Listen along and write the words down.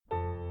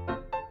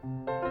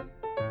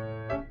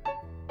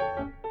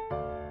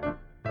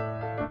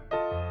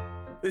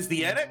is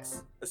The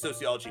Annex, a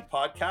sociology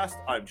podcast.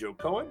 I'm Joe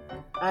Cohen.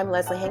 I'm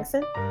Leslie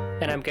Hinkson.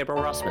 And I'm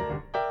Gabriel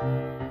Rossman.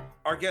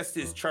 Our guest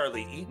is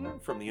Charlie Eaton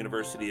from the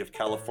University of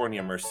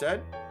California,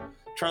 Merced.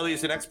 Charlie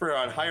is an expert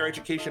on higher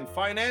education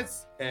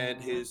finance,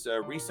 and his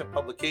recent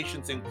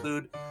publications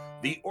include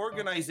The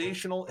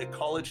Organizational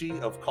Ecology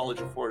of College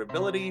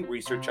Affordability,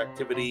 Research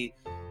Activity,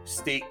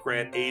 State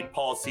Grant Aid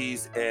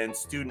Policies, and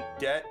Student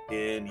Debt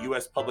in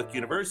U.S. Public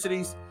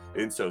Universities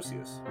in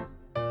Socius.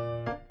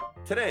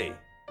 Today,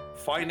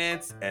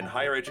 finance and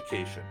higher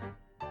education.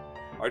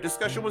 Our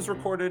discussion was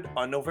recorded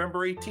on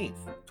November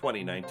 18th,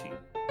 2019.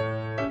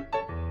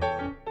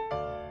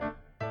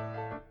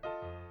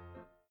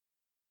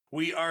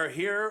 We are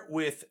here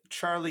with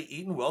Charlie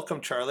Eaton.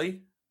 Welcome,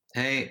 Charlie.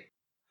 Hey.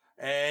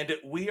 And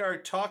we are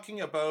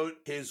talking about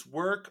his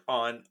work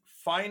on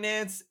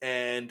finance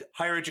and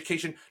higher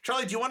education.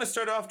 Charlie, do you want to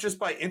start off just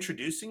by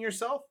introducing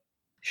yourself?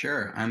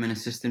 Sure. I'm an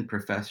assistant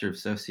professor of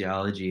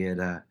sociology at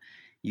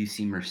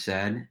UC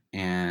Merced,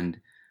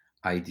 and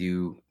I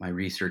do my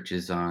research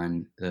is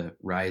on the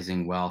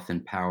rising wealth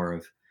and power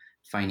of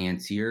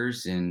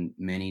financiers in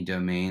many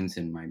domains,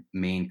 and my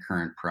main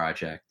current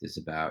project is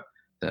about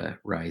the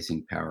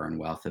rising power and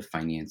wealth of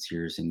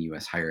financiers in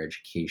U.S. higher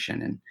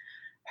education and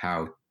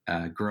how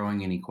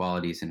growing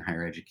inequalities in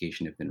higher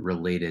education have been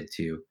related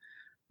to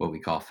what we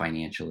call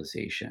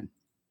financialization.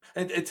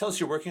 And tell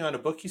us, you're working on a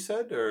book, you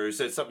said, or is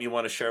it something you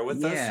want to share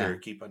with us or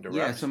keep under wraps?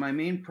 Yeah, so my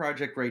main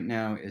project right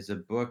now is a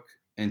book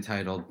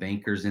entitled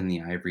Bankers in the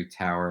Ivory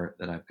Tower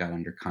that I've got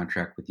under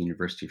contract with the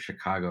University of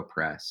Chicago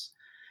Press.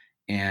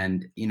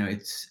 And, you know,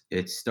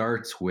 it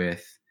starts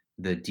with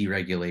the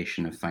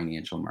deregulation of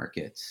financial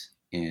markets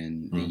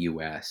in the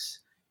U.S.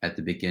 at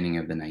the beginning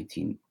of the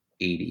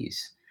 1980s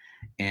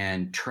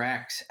and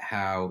tracks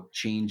how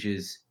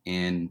changes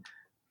in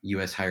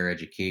U.S. higher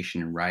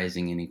education and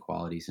rising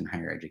inequalities in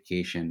higher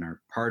education are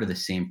part of the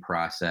same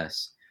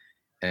process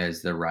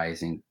as the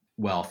rising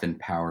wealth and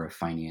power of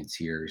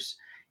financiers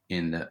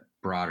in the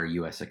broader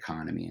U.S.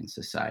 economy and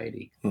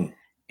society.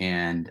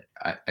 And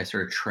I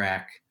sort of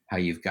track how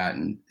you've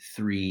gotten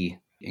three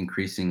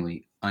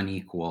increasingly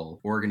unequal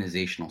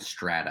organizational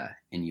strata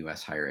in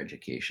U.S. higher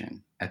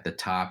education. At the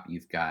top,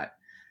 you've got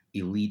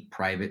elite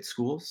private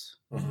schools,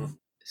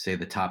 say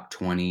the top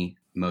 20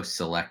 most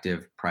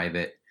selective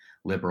private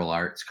liberal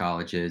arts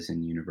colleges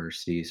and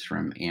universities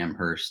from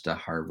Amherst to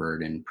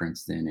Harvard and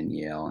Princeton and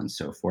Yale and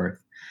so forth,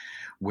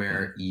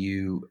 where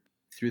you,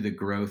 through the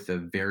growth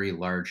of very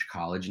large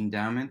college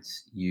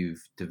endowments,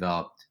 you've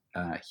developed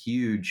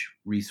huge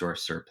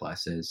resource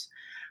surpluses,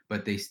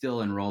 but they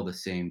still enroll the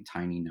same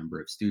tiny number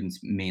of students,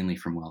 mainly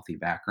from wealthy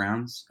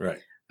backgrounds,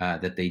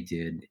 that they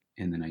did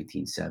in the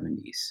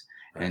 1970s.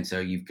 And so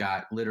you've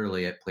got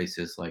literally at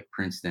places like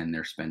Princeton,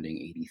 they're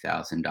spending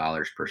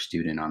 $80,000 per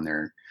student on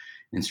their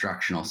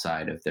instructional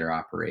side of their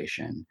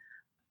operation.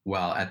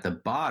 While at the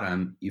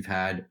bottom, you've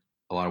had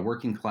a lot of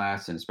working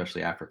class and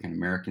especially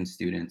African-American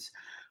students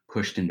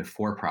pushed into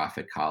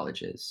for-profit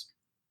colleges.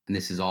 And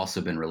this has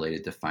also been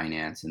related to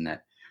finance in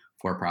that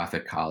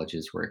for-profit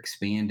colleges were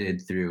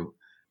expanded through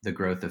the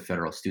growth of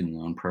federal student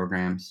loan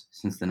programs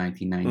since the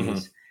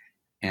 1990s.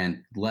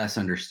 And less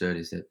understood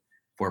is that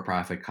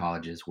for-profit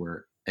colleges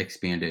were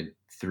expanded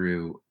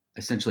through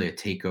essentially a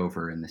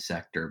takeover in the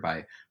sector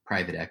by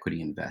private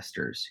equity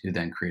investors who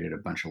then created a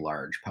bunch of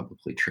large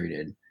publicly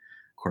traded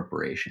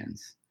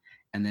corporations.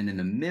 And then in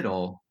the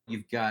middle,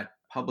 you've got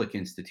public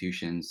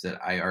institutions that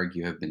I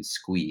argue have been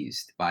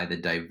squeezed by the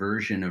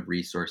diversion of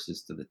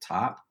resources to the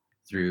top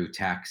through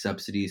tax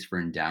subsidies for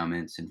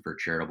endowments and for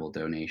charitable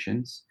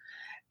donations,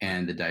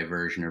 and the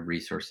diversion of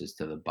resources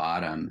to the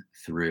bottom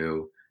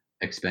through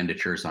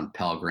expenditures on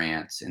Pell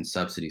Grants and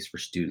subsidies for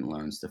student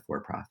loans to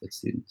for-profit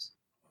students.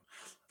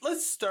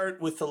 Let's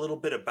start with a little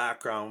bit of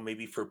background,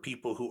 maybe for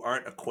people who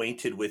aren't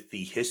acquainted with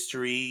the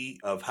history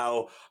of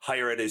how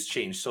higher ed has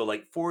changed. So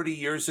like 40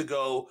 years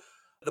ago,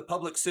 the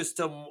public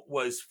system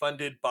was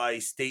funded by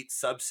state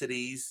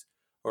subsidies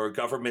or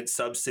government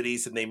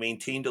subsidies, and they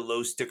maintained a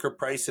low sticker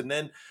price. And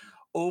then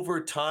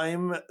over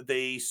time,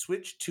 they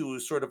switched to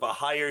sort of a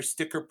higher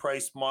sticker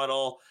price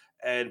model,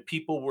 and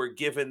people were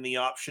given the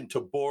option to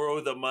borrow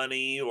the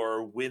money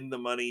or win the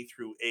money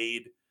through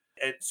aid.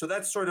 And so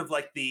that's sort of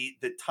like the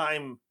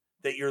time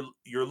that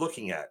you're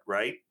looking at,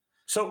 right?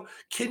 So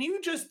can you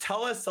just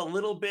tell us a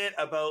little bit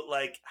about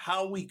like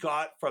how we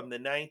got from the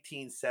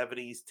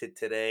 1970s to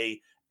today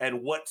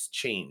and what's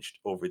changed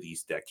over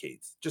these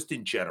decades, just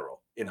in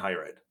general in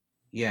higher ed?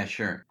 Yeah,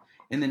 sure.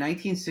 In the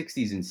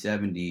 1960s and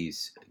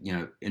 70s, you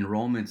know,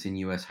 enrollments in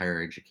U.S.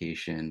 higher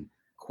education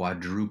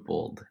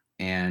quadrupled,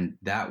 and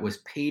that was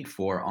paid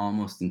for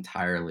almost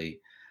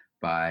entirely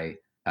by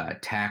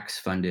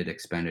tax-funded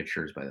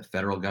expenditures by the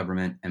federal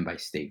government and by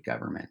state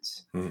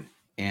governments.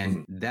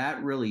 And that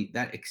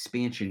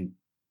expansion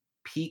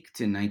peaked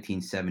in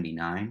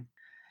 1979.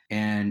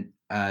 And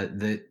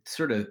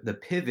the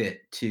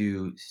pivot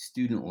to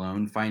student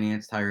loan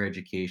financed higher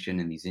education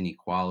and these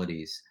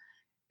inequalities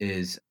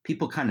is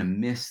people kind of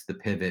miss the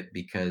pivot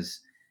because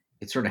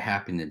it sort of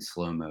happened in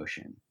slow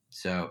motion.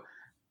 So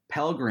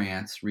Pell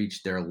Grants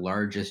reached their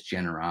largest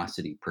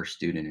generosity per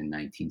student in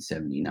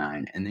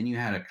 1979. And then you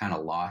had a kind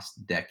of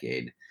lost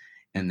decade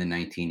in the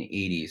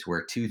 1980s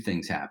where two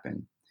things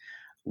happened.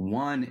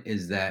 One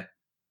is that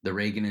the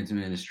Reagan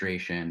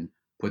administration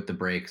put the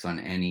brakes on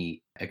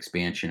any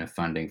expansion of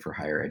funding for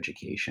higher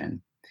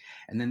education.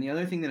 And then the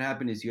other thing that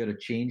happened is you had a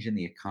change in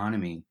the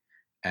economy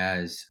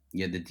as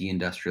you had the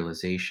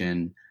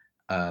deindustrialization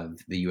of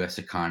the US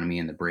economy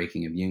and the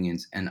breaking of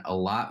unions. And a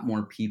lot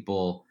more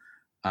people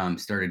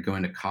started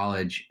going to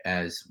college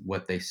as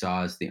what they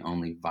saw as the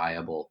only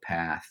viable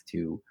path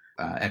to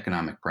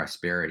economic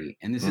prosperity.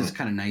 And this is Mm.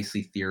 kind of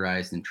nicely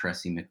theorized in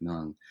Tressie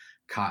McMillan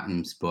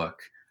Cottom's book,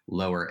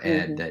 Lower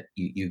Ed, Mhm. that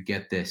you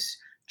get this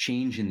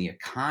change in the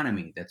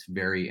economy that's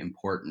very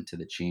important to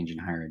the change in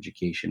higher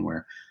education,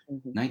 where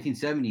Mhm.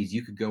 1970s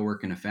you could go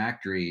work in a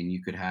factory and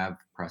you could have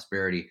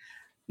prosperity.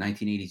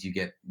 1980s you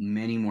get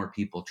many more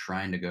people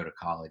trying to go to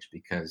college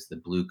because the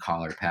blue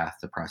collar path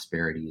to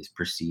prosperity is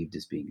perceived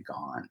as being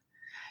gone.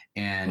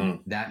 And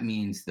Mm. that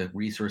means the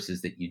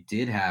resources that you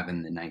did have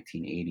in the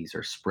 1980s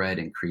are spread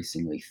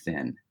increasingly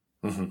thin.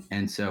 Hmm.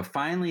 And so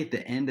finally, at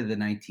the end of the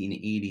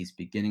 1980s,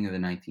 beginning of the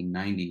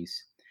 1990s,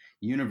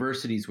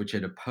 universities which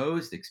had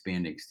opposed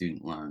expanding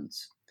student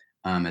loans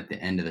at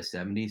the end of the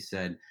 70s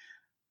said,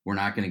 we're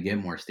not going to get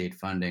more state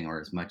funding or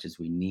as much as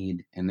we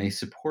need. And they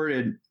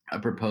supported a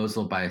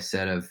proposal by a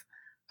set of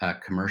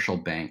commercial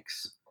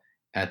banks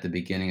at the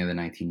beginning of the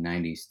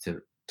 1990s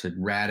to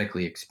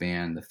radically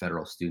expand the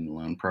federal student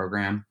loan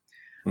program,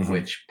 Hmm.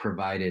 which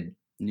provided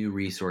new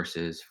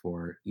resources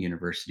for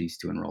universities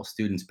to enroll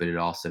students, but it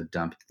also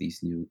dumped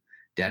these new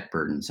debt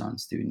burdens on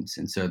students.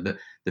 And so the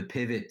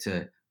pivot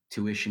to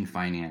tuition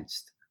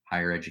financed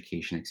higher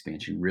education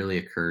expansion really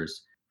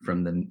occurs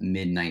from the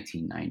mid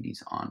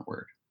 1990s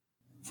onward.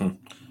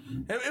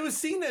 It was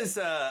seen as,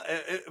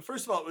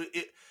 first of all,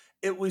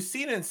 it was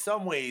seen in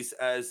some ways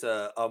as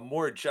a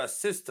more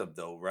just system,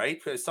 though, right?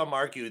 Because some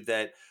argued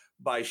that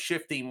by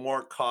shifting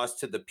more costs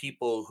to the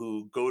people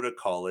who go to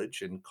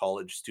college, and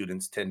college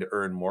students tend to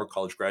earn more,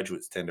 college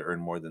graduates tend to earn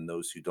more than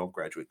those who don't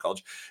graduate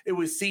college, it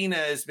was seen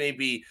as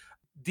maybe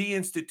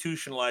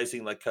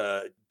deinstitutionalizing like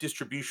a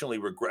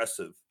distributionally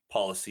regressive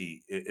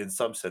policy in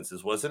some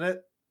senses, wasn't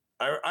it?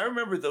 I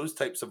remember those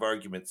types of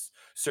arguments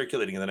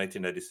circulating in the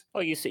 1990s.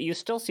 Oh, you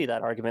still see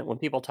that argument when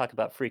people talk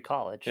about free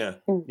college. Yeah.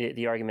 Mm.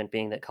 The argument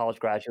being that college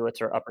graduates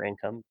are upper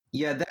income.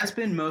 Yeah, that's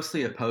been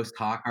mostly a post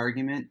hoc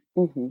argument.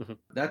 Mhm. Mhm.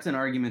 That's an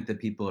argument that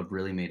people have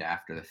really made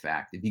after the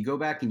fact. If you go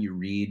back and you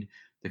read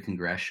the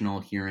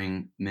congressional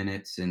hearing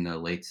minutes in the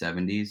late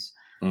 70s,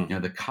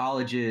 Mm. the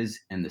colleges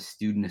and the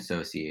student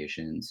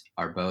associations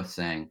are both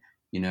saying,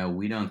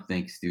 we don't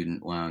think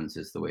student loans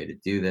is the way to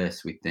do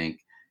this. We think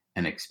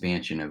an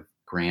expansion of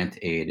grant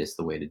aid is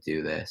the way to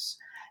do this.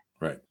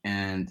 Right.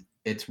 And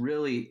it's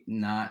really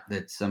not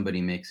that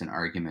somebody makes an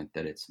argument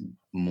that it's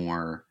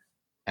more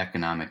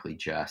economically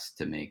just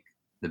to make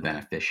the Mm.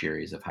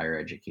 beneficiaries of higher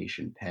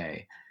education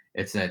pay.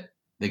 It's that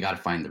they got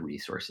to find the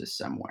resources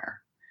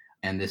somewhere.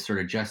 And this sort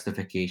of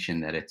justification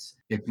that it's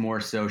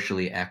more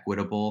socially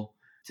equitable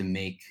to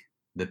make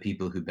the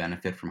people who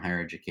benefit from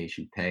higher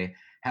education pay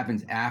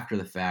happens after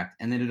the fact.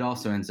 And then it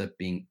also ends up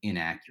being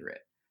inaccurate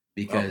Oh,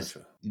 because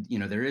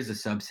gotcha. there is a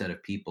subset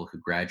of people who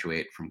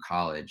graduate from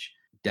college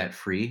debt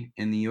free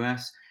in the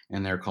US,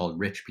 and they're called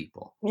rich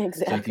people. So if you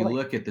Exactly.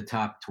 look at the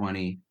top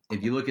 20,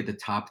 if you look at the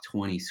top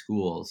 20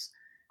 schools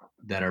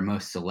that are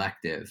most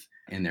selective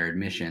in their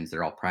admissions,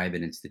 they're all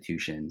private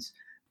institutions.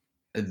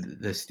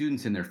 The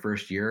students in their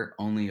first year,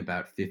 only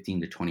about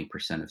 15 to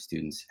 20% of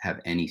students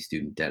have any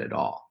student debt at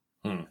all.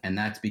 Hmm. And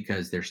that's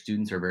because their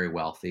students are very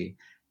wealthy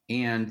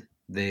and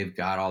they've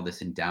got all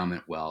this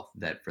endowment wealth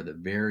that for the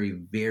very,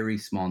 very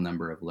small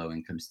number of low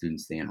income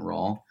students they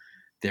enroll,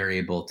 they're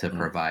able to Hmm.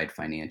 provide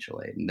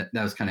financial aid. And that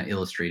was kind of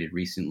illustrated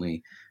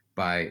recently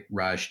by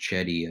Raj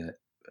Chetty, a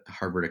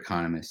Harvard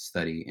economist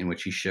study, in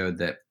which he showed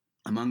that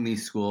among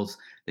these schools,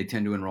 they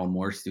tend to enroll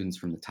more students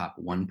from the top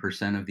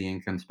 1% of the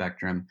income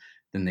spectrum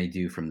than they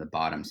do from the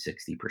bottom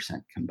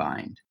 60%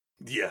 combined.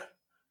 Yeah.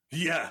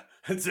 Yeah.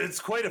 It's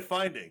quite a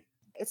finding.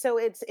 So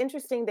it's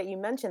interesting that you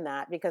mentioned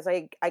that because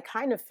I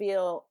kind of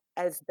feel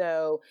as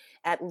though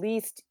at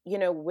least,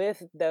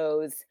 with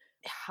those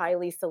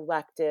highly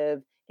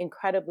selective,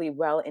 incredibly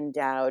well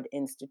endowed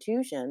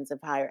institutions of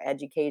higher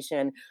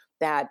education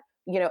that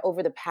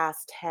over the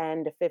past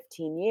 10 to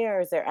 15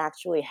 years there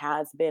actually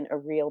has been a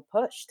real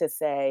push to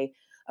say,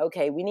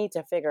 okay, we need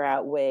to figure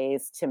out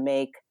ways to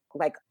make,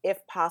 like, if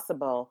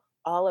possible,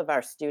 all of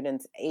our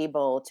students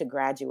able to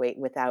graduate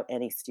without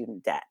any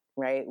student debt,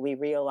 right? We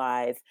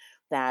realize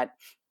that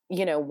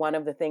one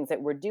of the things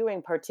that we're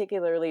doing,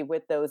 particularly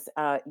with those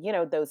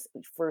those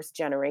first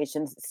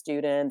generation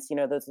students,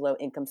 those low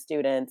income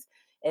students,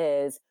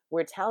 is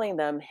we're telling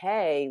them,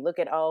 hey, look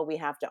at all we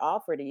have to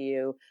offer to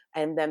you,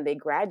 and then they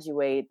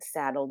graduate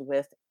saddled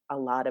with a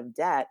lot of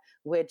debt,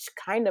 which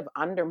kind of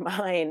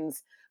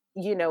undermines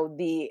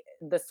the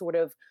sort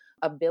of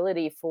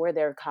ability for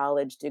their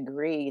college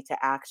degree to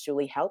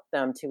actually help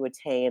them to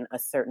attain a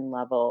certain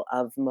level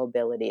of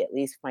mobility, at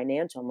least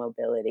financial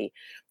mobility.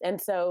 And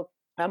so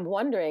I'm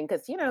wondering,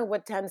 because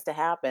what tends to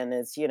happen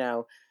is,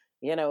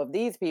 if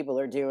these people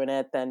are doing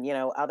it, then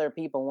other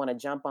people want to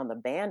jump on the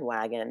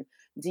bandwagon.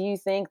 Do you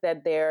think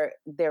that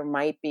there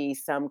might be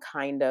some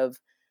kind of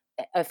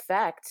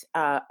effect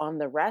on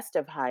the rest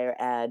of higher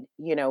ed,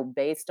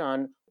 based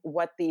on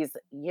what these,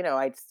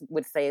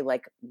 would say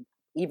like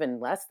even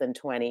less than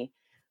 20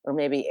 or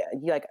maybe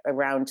like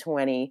around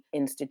 20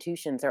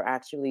 institutions are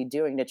actually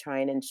doing to try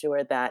and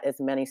ensure that as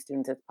many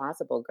students as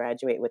possible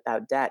graduate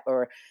without debt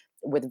or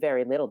with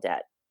very little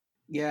debt?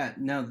 Yeah,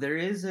 no, there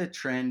is a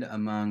trend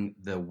among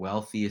the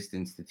wealthiest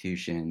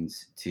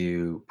institutions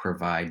to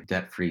provide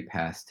debt free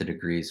paths to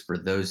degrees for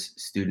those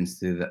students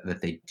that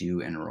they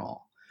do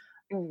enroll.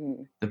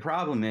 Hmm. The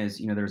problem is,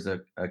 there's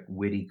a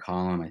witty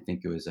column, I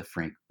think it was a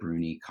Frank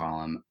Bruni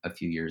column a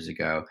few years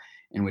ago,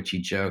 in which he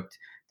joked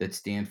that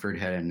Stanford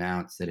had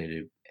announced that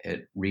it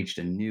had reached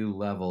a new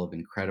level of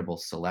incredible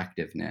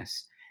selectiveness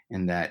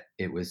and that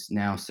it was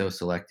now so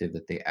selective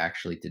that they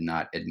actually did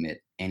not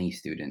admit any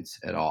students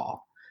at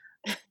all.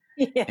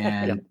 Yeah.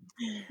 And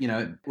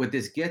what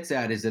this gets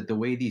at is that the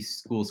way these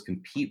schools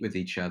compete with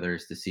each other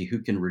is to see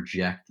who can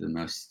reject the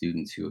most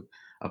students who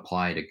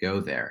apply to go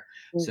there.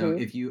 So Hmm.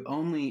 if you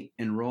only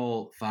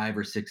enroll 500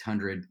 or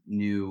 600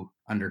 new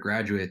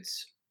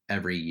undergraduates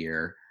every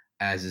year,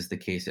 as is the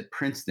case at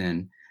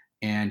Princeton,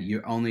 and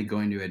you're only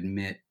going to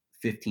admit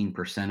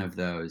 15% of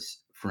those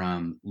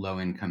from low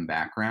income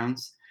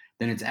backgrounds,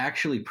 then it's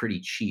actually pretty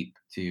cheap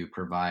to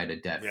provide a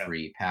debt Yeah.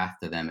 free path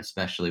to them,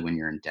 especially when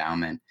your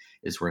endowment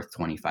is worth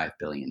 $25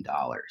 billion.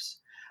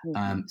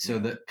 Hmm. So Yeah.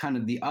 the kind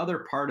of the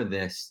other part of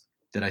this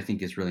that I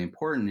think is really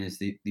important is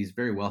these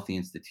very wealthy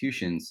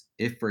institutions.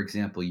 If, for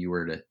example, you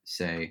were to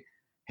say,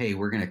 hey,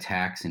 we're going to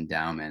tax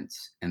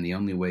endowments, and the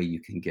only way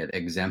you can get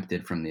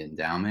exempted from the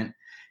endowment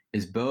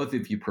is both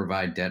if you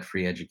provide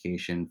debt-free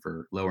education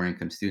for lower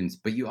income students,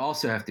 but you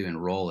also have to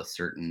enroll a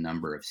certain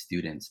number of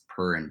students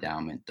per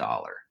endowment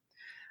dollar.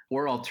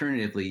 Or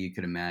alternatively, you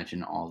could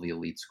imagine all the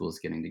elite schools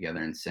getting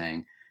together and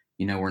saying,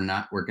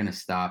 we're going to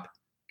stop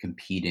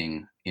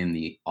competing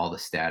in all the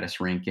status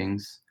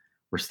rankings.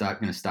 We're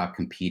going to stop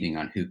competing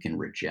on who can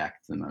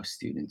reject the most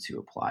students who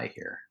apply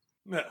here.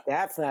 Yeah.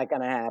 That's not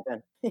going to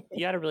happen.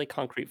 You had a really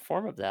concrete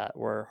form of that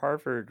where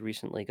Harvard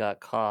recently got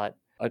caught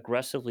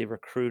aggressively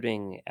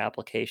recruiting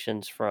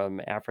applications from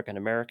African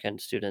American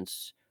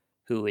students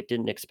who it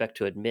didn't expect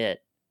to admit,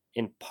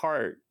 in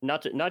part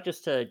not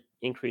just to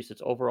increase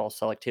its overall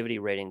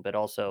selectivity rating, but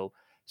also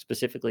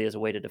specifically as a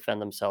way to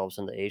defend themselves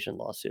in the Asian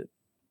lawsuit.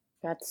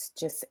 That's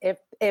just, if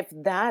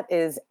that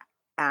is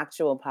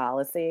actual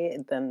policy,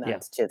 then Yeah,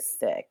 that's just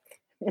sick.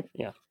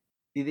 yeah.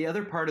 The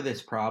other part of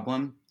this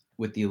problem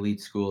with the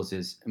elite schools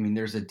is,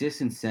 there's a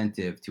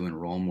disincentive to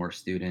enroll more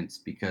students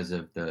because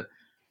of the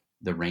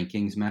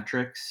rankings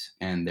metrics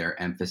and their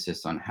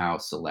emphasis on how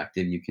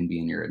selective you can be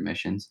in your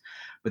admissions.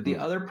 But the Mm.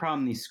 other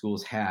problem these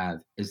schools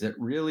have is that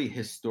really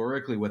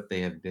historically what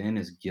they have been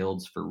is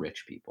guilds for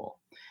rich people.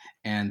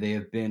 And they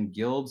have been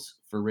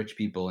guilds for rich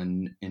people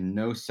in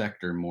no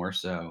sector more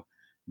so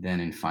than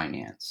in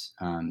finance.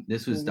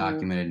 This was Hmm.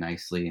 documented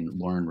nicely in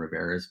Lauren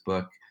Rivera's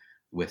book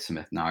with some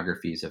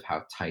ethnographies of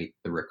how tight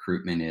the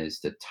recruitment is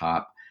to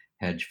top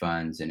hedge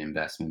funds and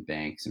investment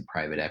banks and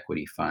private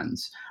equity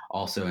funds.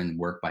 Also in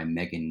work by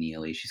Megan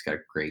Neely, she's got a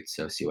great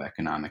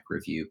socioeconomic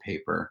review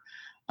paper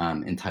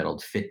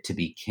entitled Fit to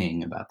be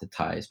King about the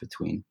ties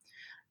between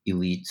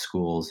elite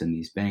schools and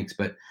these banks.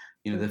 But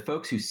the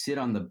folks who sit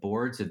on the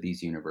boards of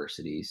these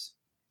universities,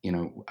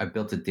 I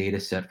built a data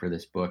set for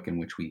this book in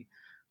which we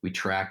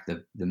track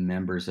the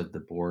members of the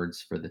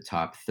boards for the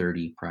top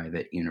 30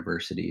 private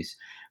universities.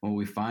 And what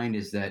we find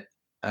is that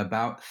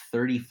about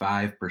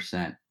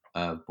 35%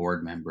 of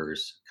board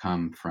members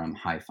come from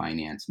high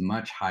finance,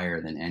 much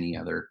higher than any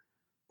other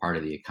part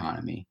of the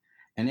economy.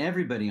 And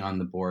everybody on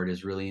the board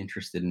is really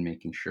interested in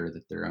making sure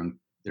that their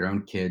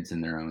own kids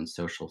and their own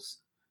social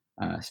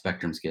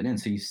spectrums get in.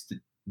 So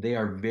they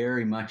are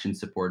very much in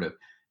support of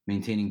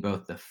maintaining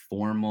both the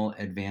formal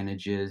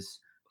advantages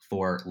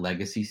for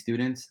legacy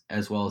students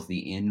as well as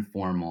the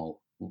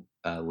informal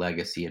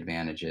legacy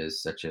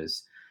advantages, such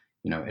as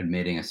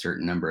admitting a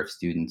certain number of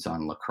students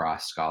on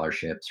lacrosse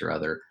scholarships or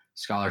other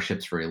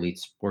scholarships for elite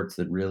sports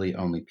that really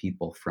only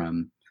people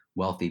from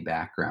wealthy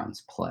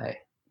backgrounds play.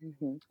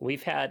 Hmm.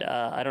 We've had,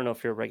 I don't know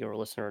if you're a regular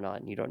listener or not,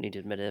 and you don't need to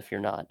admit it if you're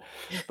not,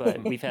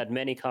 but we've had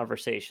many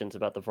conversations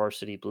about the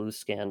varsity blues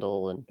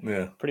scandal, and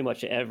Yeah. pretty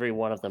much every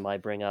one of them I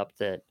bring up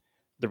that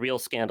the real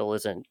scandal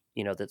isn't,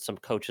 that some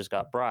coaches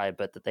got bribed,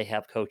 but that they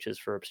have coaches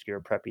for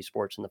obscure preppy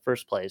sports in the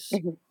first place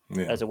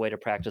Yeah. as a way to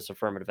practice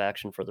affirmative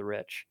action for the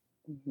rich.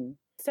 Hmm.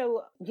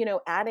 So,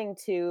 adding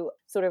to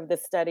sort of the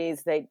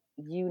studies that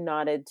you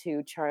nodded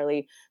to,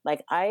 Charlie,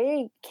 like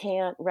I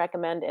can't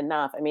recommend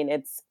enough. I mean,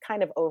 it's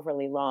kind of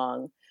overly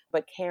long,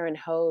 but Karen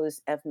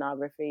Ho's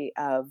ethnography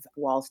of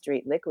Wall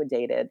Street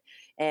liquidated.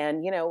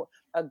 And,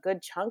 a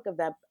good chunk of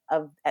that,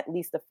 of at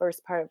least the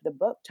first part of the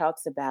book,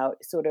 talks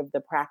about sort of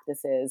the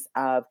practices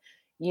of,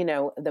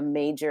 the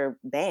major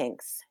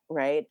banks,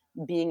 right?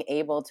 Being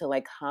able to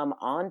like come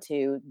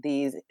onto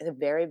these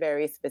very,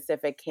 very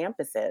specific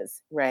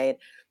campuses, right?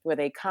 Where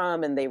they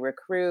come and they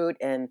recruit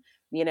and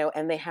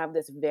they have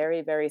this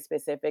very, very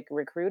specific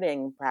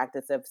recruiting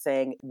practice of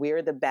saying,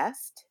 we're the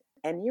best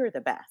and you're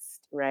the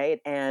best, right?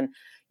 And,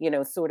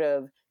 sort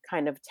of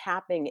kind of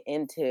tapping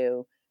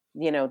into,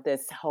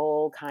 this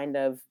whole kind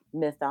of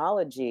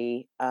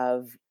mythology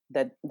of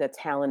the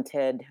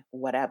talented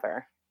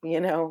whatever,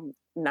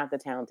 not the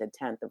talented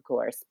 10th, of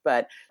course,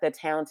 but the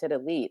talented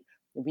elite.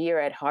 We are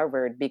at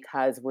Harvard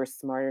because we're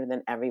smarter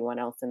than everyone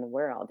else in the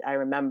world. I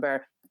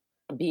remember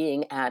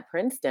being at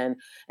Princeton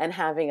and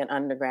having an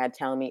undergrad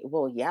tell me,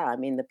 well, yeah, I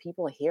mean, the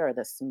people here are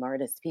the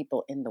smartest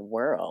people in the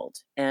world.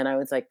 And I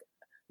was like,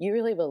 you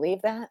really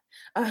believe that?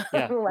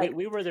 Yeah, we Like,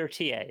 we were their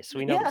TAs.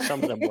 We know that yeah,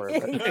 some of them were,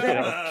 but,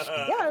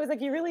 yeah. I was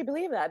like, you really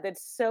believe that?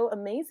 That's so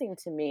amazing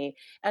to me.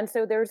 And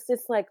so there's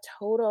this like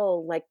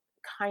total, like,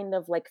 kind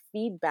of like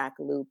feedback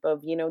loop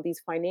of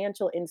these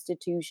financial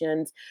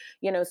institutions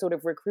sort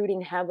of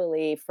recruiting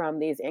heavily from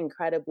these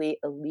incredibly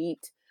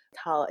elite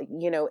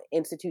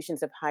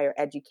institutions of higher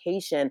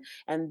education.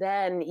 And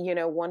then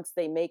once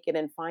they make it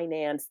in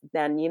finance,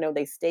 then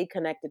they stay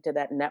connected to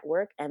that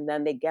network, and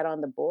then they get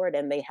on the board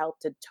and they help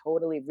to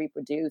totally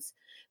reproduce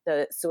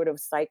the sort of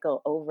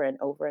cycle over and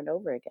over and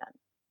over again.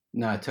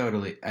 No,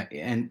 totally.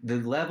 And the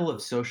level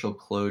of social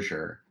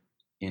closure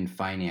in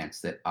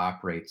finance that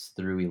operates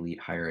through elite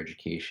higher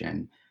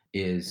education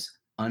is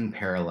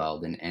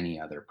unparalleled in any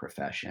other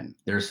profession.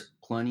 There's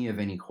plenty of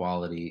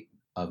inequality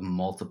of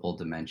multiple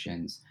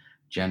dimensions: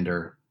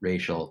 gender,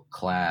 racial,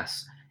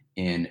 class,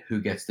 in who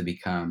gets to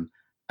become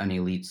an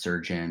elite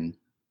surgeon,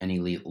 an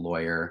elite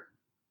lawyer,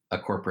 a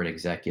corporate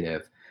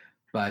executive.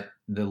 But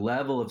the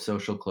level of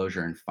social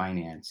closure in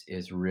finance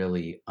is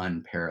really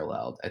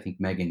unparalleled. I think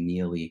Megan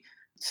Neely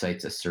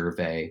cites a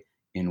survey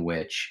in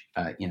which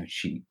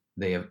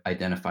they have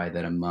identified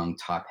that among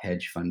top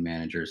hedge fund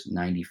managers,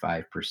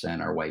 95%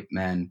 are white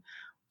men.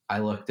 I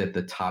looked at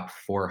the top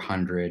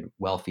 400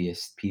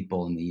 wealthiest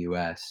people in the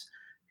U.S.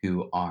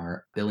 who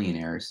are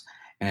billionaires,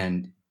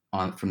 and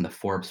from the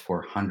Forbes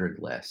 400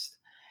 list.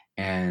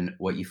 And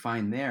what you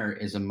find there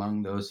is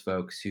among those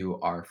folks who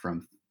are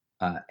from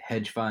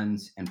hedge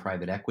funds and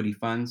private equity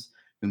funds,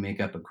 who make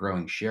up a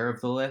growing share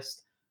of the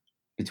list,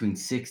 between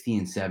 60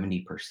 and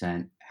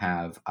 70%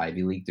 have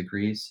Ivy League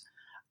degrees.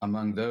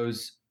 Among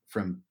those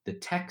from the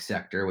tech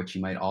sector, which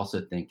you might also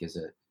think is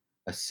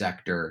a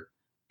sector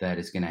that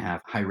is going to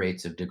have high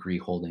rates of degree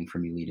holding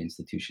from elite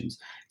institutions,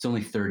 it's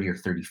only 30 or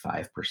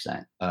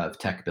 35% of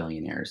tech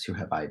billionaires who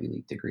have Ivy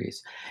League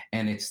degrees.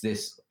 And it's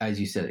this, as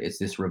you said, it's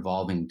this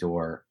revolving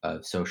door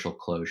of social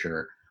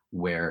closure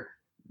where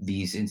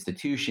these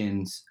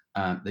institutions,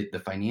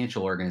 the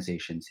financial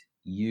organizations,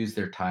 use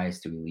their ties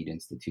to elite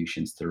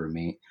institutions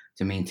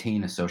to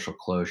maintain a social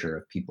closure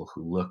of people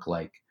who look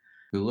like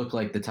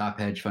the top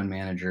hedge fund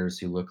managers,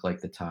 who look like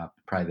the top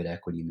private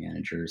equity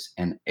managers,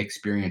 and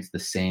experience the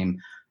same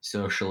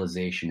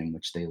socialization in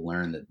which they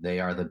learn that they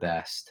are the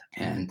best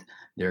and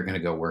they're going to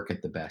go work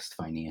at the best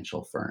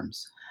financial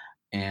firms.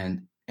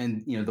 And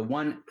the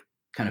one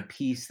kind of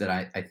piece that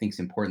I think is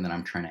important that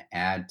I'm trying to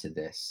add to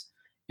this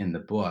in the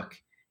book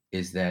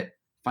is that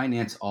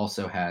finance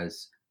also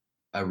has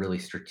a really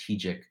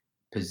strategic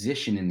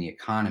position in the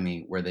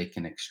economy where they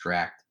can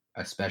extract,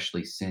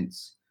 especially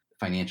since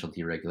financial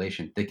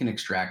deregulation, they can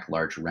extract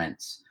large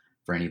rents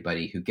for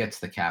anybody who gets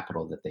the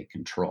capital that they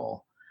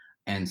control.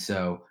 And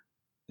so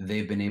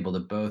they've been able to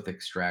both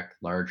extract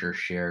larger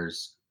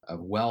shares of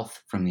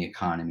wealth from the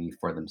economy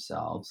for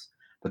themselves,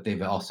 but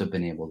they've also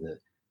been able to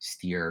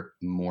steer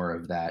more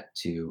of that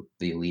to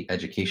the elite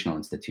educational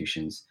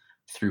institutions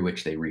through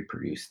which they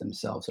reproduce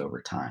themselves over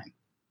time.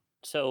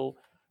 So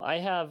I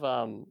have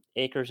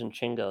Acres and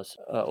Chingos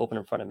open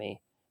in front of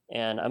me,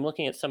 and I'm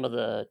looking at some of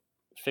the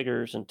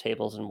figures and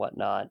tables and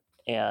whatnot.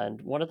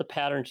 And one of the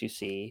patterns you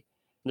see,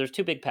 there's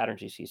two big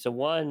patterns you see. So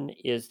one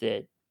is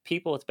that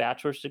people with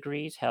bachelor's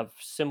degrees have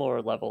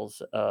similar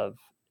levels of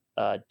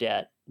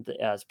debt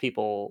as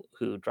people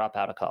who drop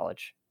out of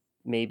college,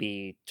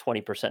 maybe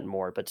 20%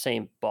 more, but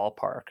same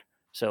ballpark.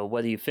 So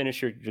whether you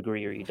finish your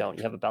degree or you don't,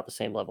 you have about the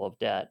same level of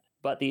debt.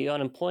 But the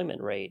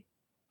unemployment rate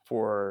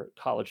for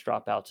college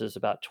dropouts is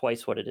about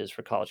twice what it is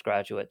for college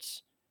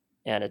graduates.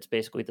 And it's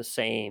basically the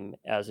same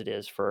as it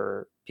is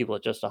for people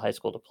with just a high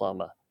school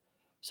diploma.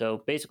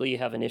 So basically, you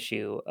have an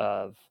issue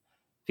of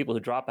people who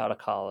drop out of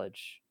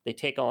college, they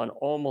take on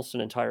almost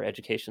an entire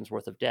education's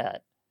worth of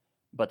debt,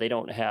 but they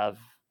don't have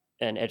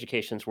an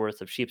education's worth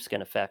of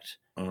sheepskin effect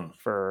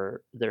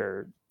for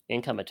their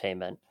income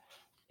attainment.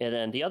 And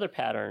then the other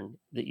pattern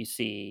that you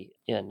see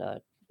in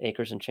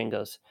Acres and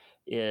Chingos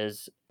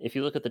is if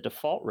you look at the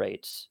default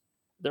rates,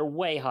 they're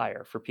way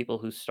higher for people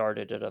who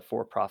started at a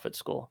for-profit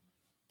school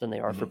than they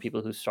are for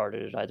people who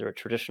started at either a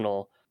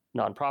traditional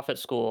nonprofit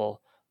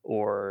school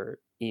or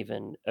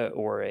even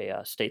or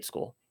a state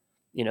school.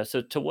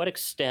 So to what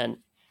extent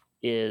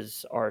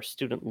is our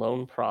student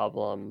loan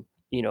problem,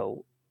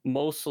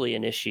 mostly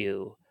an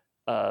issue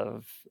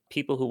of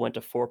people who went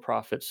to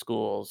for-profit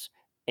schools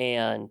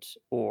and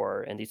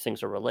these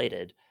things are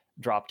related,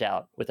 dropped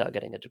out without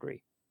getting a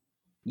degree?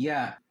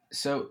 Yeah.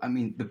 So, I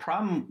mean, the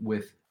problem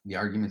with the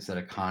arguments that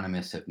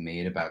economists have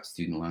made about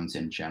student loans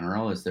in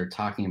general is they're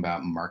talking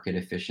about market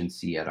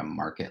efficiency at a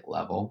market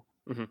level.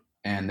 Hmm.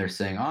 And they're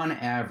saying, on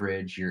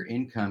average, your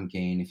income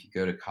gain if you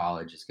go to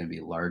college is going to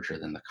be larger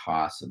than the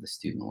cost of the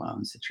student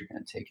loans that you're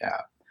going to take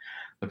out.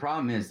 The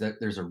problem is that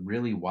there's a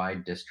really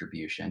wide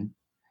distribution,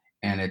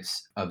 and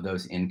it's of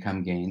those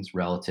income gains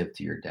relative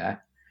to your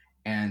debt.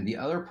 And the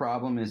other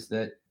problem is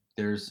that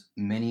there's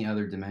many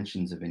other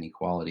dimensions of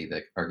inequality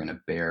that are going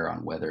to bear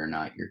on whether or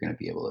not you're going to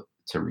be able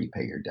to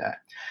repay your debt.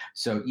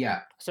 So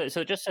yeah, So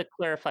just to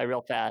clarify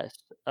real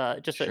fast,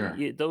 just so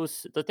sure.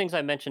 those the things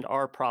I mentioned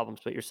are problems,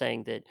 but you're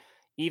saying that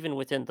even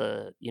within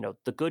the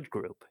good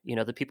group,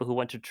 the people who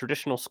went to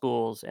traditional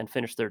schools and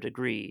finished their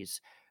degrees,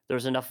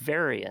 there's enough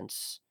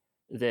variance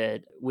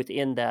that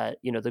within that,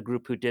 the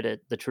group who did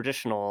it the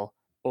traditional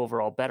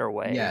overall better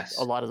way, a Yes.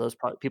 lot of those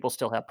people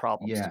still have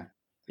problems. Yeah.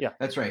 Yeah.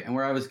 That's right. And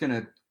where I was going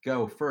to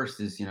go first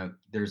is,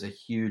 there's a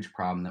huge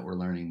problem that we're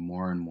learning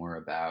more and more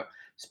about,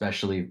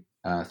 especially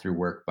through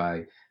work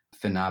by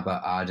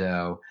Finaba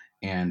Addo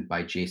and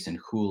by Jason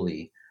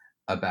Hooley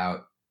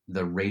about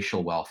the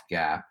racial wealth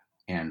gap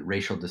and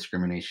racial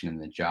discrimination in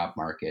the job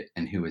market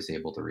and who is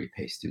able to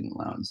repay student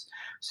loans.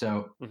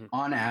 So, Hmm.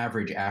 on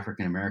average,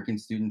 African American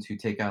students who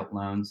take out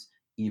loans,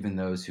 even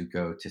those who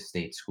go to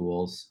state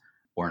schools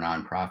or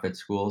nonprofit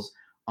schools,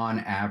 on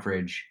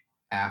average,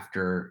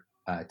 after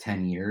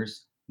 10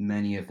 years,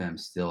 many of them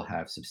still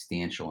have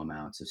substantial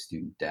amounts of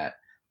student debt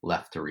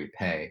left to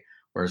repay,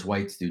 whereas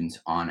white students,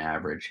 on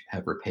average,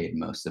 have repaid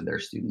most of their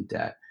student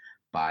debt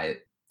by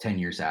 10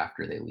 years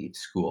after they leave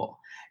school.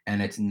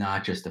 And it's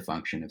not just a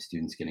function of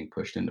students getting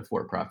pushed into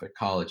for profit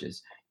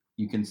colleges.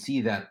 You can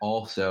see that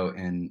also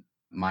in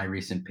my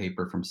recent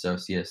paper from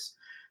Socius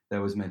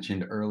that was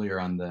mentioned earlier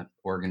on the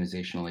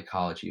organizational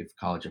ecology of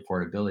college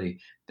affordability.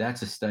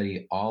 That's a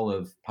study all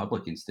of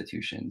public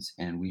institutions,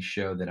 and we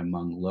show that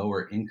among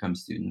lower income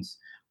students,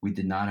 we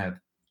did not have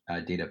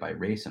data by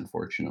race,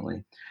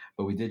 unfortunately,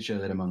 but we did show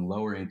that among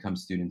lower income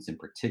students in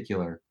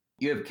particular,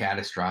 you have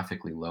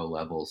catastrophically low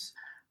levels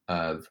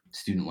of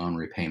student loan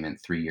repayment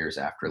 3 years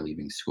after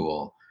leaving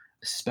school,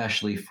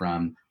 especially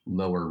from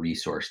lower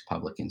resourced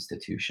public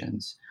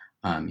institutions.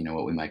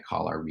 What we might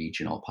call our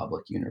regional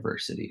public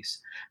universities.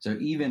 So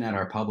even at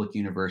our public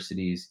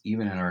universities,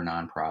 even at our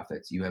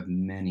nonprofits, you have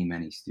many,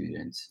 many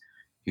students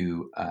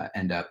who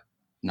end up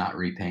not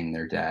repaying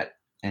their debt.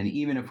 And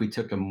even if we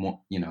took a more,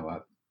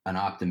 an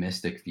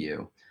optimistic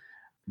view,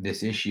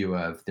 this issue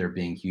of there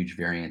being huge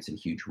variance and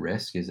huge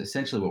risk is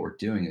essentially what we're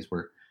doing is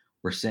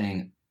we're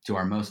saying to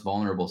our most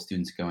vulnerable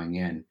students going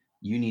in,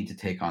 you need to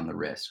take on the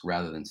risk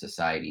rather than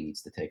society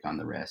needs to take on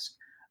the risk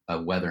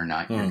of whether or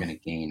not you're Hmm. going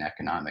to gain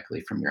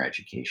economically from your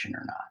education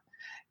or not.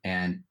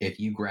 And if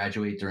you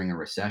graduate during a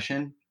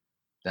recession,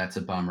 that's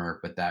a bummer,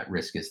 but that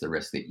risk is the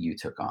risk that you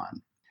took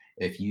on.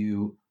 If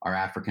you are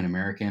African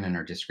American and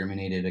are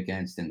discriminated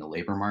against in the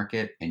labor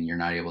market and you're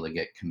not able to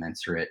get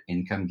commensurate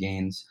income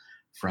gains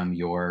from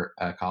your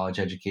college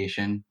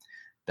education,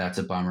 that's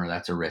a bummer.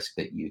 That's a risk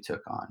that you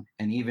took on.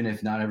 And even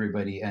if not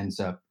everybody ends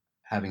up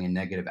having a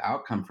negative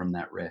outcome from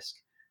that risk,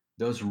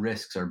 those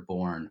risks are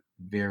borne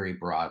very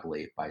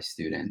broadly by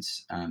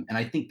students. And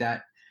I think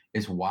that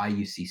is why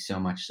you see so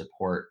much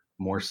support,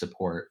 more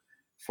support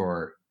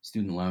for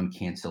student loan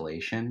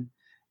cancellation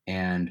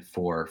and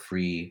for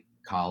free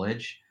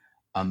college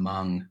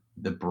among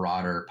the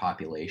broader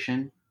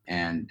population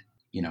and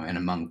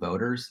among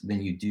voters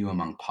than you do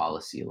among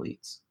policy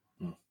elites.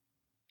 Hmm.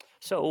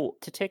 So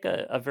to take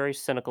a very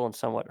cynical and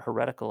somewhat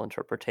heretical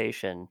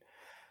interpretation,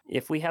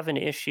 if we have an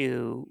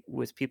issue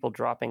with people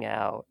dropping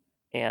out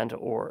and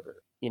or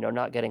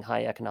not getting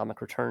high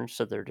economic returns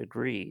to their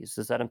degrees,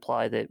 does that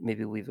imply that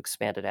maybe we've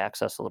expanded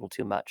access a little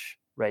too much,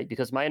 right?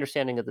 Because my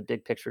understanding of the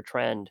big picture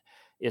trend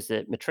is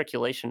that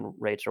matriculation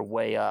rates are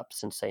way up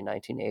since say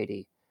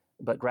 1980,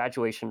 but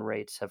graduation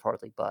rates have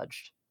hardly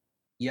budged.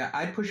 Yeah,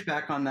 I'd push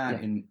back on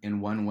that Yeah.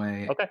 in one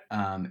way, Okay.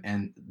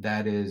 and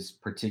that is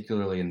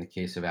particularly in the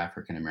case of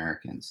African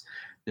Americans.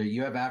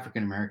 You have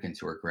African Americans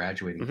who are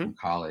graduating Hmm. from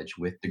college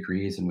with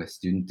degrees and with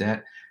student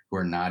debt who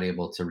are not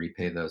able to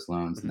repay those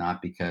loans, Hmm.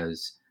 not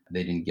because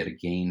they didn't get a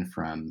gain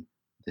from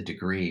the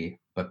degree,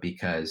 but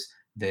because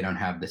they don't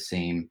have the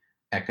same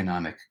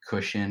economic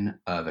cushion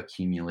of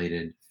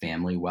accumulated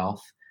family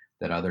wealth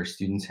that other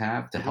students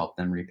have to Hmm. help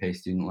them repay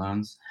student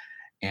loans.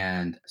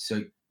 And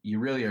so you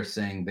really are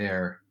saying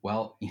there,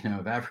 well,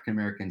 if African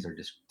Americans are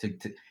just,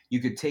 you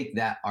could take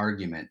that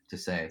argument to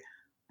say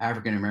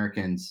African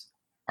Americans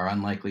are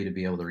unlikely to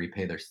be able to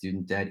repay their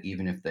student debt,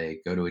 even if they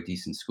go to a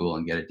decent school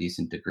and get a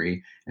decent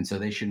degree. And so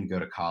they shouldn't go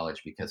to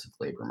college because of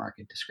labor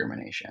market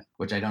discrimination,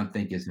 which I don't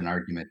think is an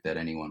argument that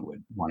anyone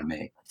would want to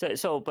make.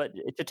 But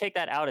to take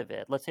that out of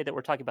it, let's say that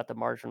we're talking about the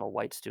marginal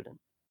white student.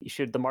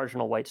 Should the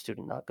marginal white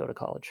student not go to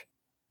college?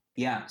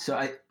 Yeah.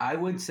 So I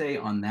would say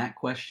on that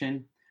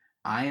question,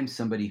 I am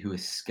somebody who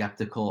is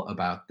skeptical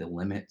about the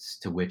limits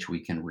to which we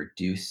can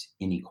reduce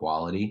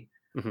inequality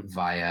Hmm.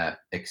 via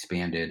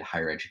expanded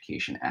higher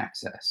education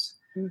access.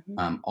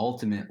 Mhm.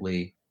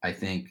 Ultimately, I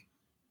think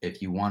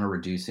if you want to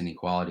reduce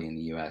inequality in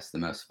the US, the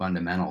most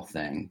fundamental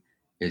thing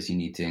is you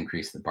need to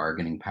increase the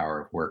bargaining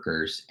power of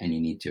workers and you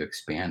need to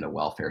expand a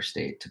welfare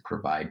state to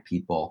provide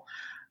people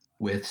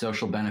with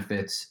social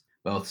benefits,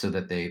 both so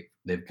that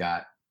they've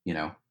got,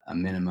 a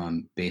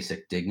minimum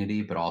basic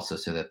dignity, but also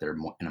so that they're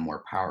in a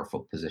more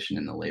powerful position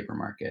in the labor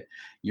market.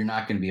 You're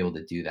not going to be able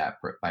to do that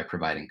by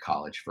providing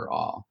college for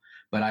all.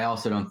 But I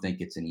also don't think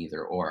it's an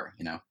either or,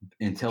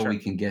 until we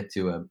Sure. can get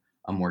to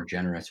a more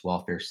generous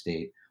welfare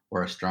state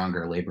or a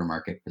stronger labor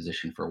market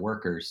position for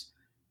workers,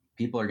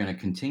 people are going to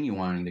continue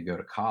wanting to go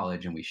to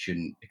college, and we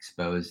shouldn't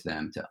expose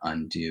them to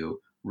undue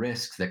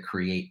risks that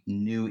create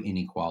new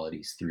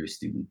inequalities through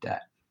student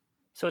debt.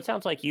 So it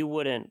sounds like you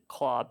wouldn't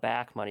claw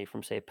back money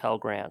from, say, Pell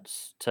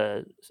Grants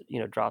to,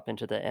 drop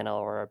into the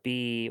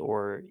NLRB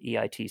or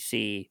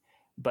EITC.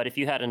 But if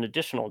you had an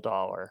additional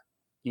dollar,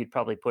 you'd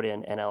probably put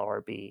in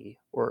NLRB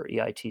or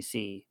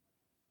EITC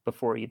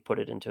before you'd put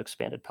it into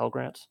expanded Pell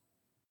Grants.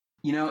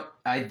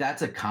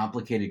 That's a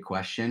complicated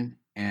question.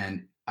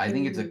 And I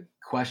think it's a Mhm.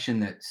 question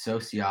that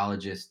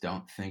sociologists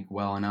don't think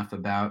well enough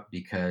about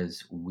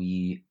because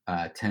we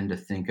tend to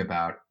think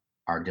about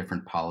our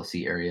different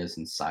policy areas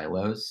in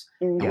silos.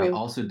 And we Mhm.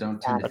 also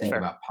don't tend to That's Exactly. think fair.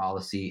 about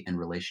policy in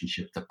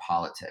relationship to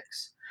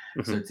politics.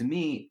 Hmm. So to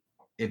me,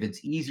 if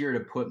it's easier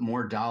to put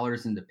more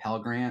dollars into Pell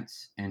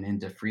Grants and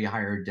into free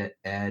higher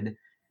ed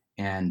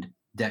and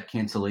debt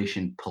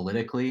cancellation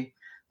politically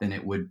than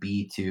it would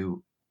be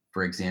to,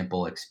 for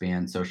example,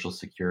 expand Social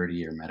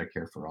Security or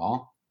Medicare for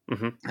all.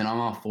 Hmm. And I'm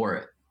all for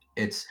it.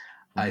 It's,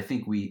 I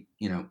think we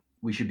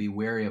should be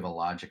wary of a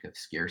logic of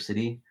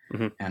scarcity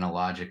Hmm. and a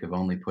logic of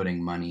only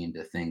putting money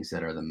into things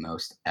that are the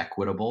most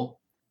equitable,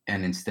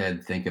 and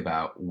instead think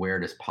about where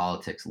does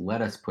politics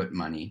let us put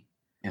money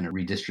in a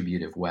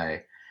redistributive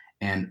way,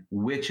 and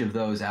which of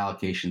those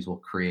allocations will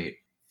create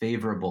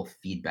favorable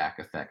feedback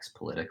effects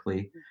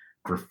politically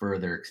for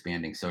further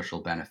expanding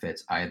social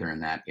benefits either in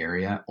that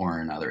area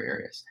or in other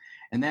areas.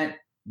 And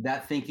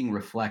that thinking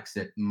reflects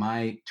that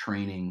my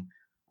training,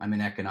 I'm an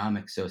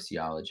economic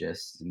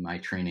sociologist, and my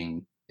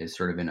training is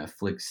sort of in a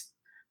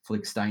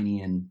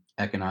Flicksteinian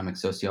economic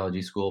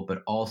sociology school,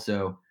 but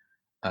also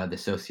the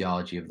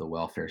sociology of the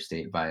welfare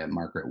state via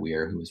Margaret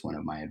Weir, who was one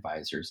of my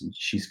advisors. And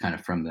she's kind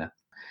of from the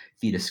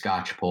Theda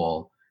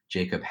Scotchpole,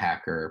 Jacob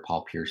Hacker,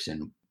 Paul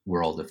Pearson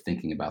world of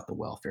thinking about the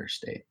welfare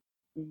state.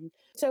 Mhm.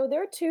 So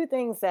there are two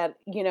things that,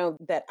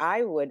 that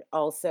I would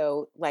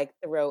also like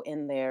throw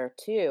in there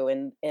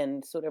too,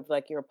 and sort of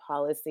like your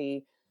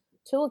policy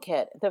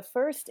toolkit. The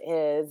first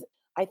is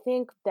I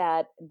think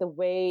that the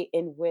way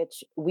in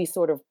which we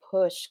sort of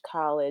push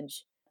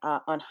college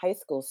on high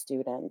school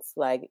students,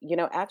 like,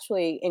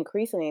 actually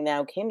increasingly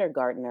now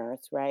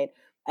kindergartners, right?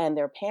 And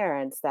their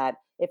parents, that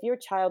if your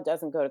child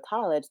doesn't go to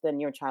college, then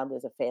your child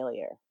is a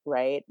failure,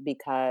 right?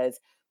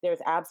 Because there's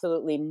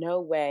absolutely no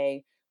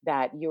way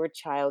that your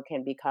child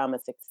can become a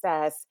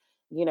success,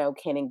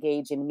 can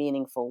engage in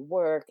meaningful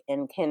work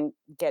and can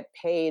get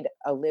paid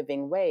a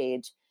living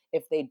wage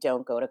if they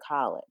don't go to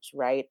college,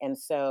 right? And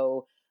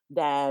so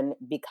then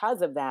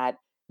because of that,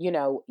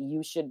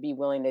 you should be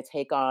willing to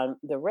take on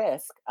the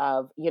risk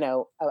of,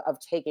 of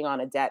taking on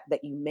a debt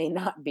that you may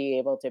not be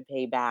able to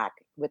pay back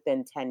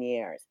within 10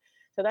 years.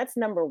 So that's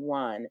number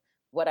one.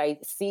 What I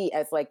see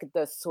as like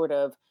the sort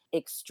of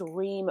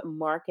extreme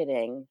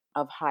marketing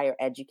of higher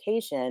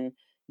education,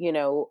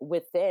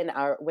 within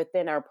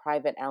our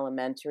private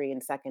elementary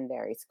and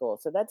secondary school.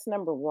 So that's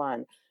number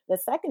one. The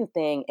second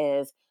thing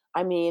is,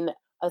 I mean,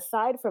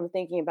 aside from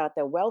thinking about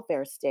the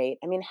welfare state,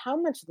 I mean, how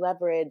much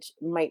leverage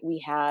might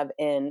we have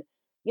in,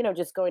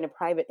 just going to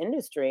private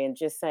industry and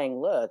just saying,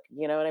 look,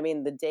 you know what I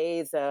mean? The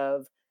days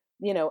of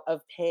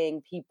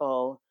paying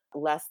people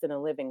less than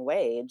a living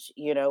wage,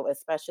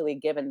 especially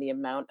given the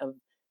amount of,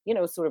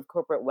 sort of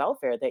corporate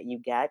welfare that you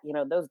get,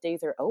 those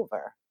days are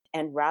over.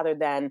 And rather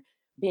than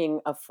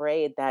being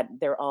afraid that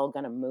they're all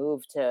going to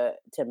move to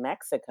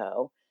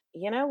Mexico,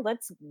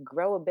 let's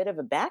grow a bit of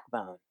a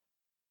backbone.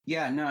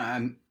 Yeah, no,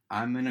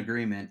 I'm in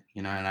agreement,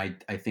 and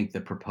I think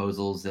the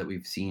proposals that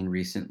we've seen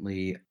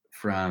recently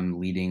from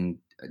leading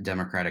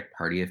Democratic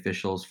Party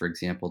officials, for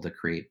example, to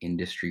create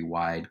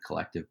industry-wide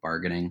collective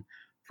bargaining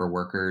for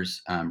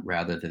workers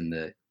rather than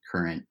the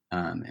current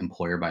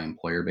employer by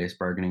employer based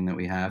bargaining that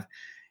we have,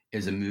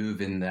 is a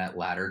move in that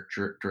latter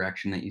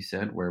direction that you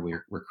said, where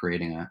we're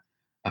creating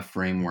a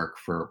framework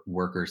for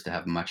workers to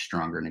have much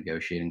stronger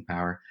negotiating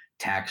power.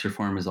 Tax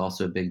reform is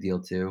also a big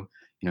deal too.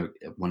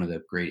 One of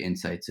the great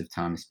insights of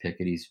Thomas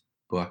Piketty's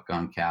book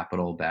on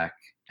capital back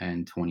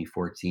in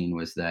 2014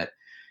 was that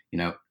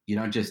You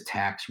don't just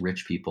tax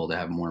rich people to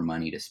have more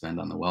money to spend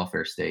on the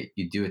welfare state.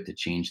 You do it to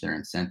change their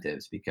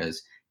incentives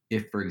because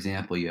if, for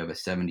example, you have a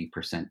 70%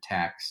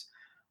 tax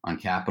on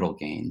capital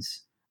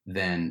gains,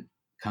 then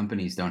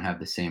companies don't have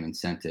the same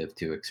incentive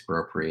to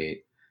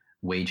expropriate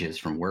wages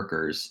from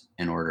workers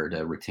in order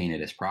to retain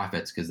it as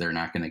profits because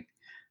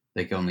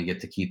they can only get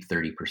to keep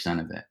 30%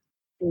 of it.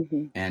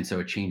 Mhm. And so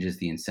it changes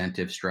the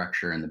incentive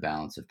structure and the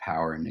balance of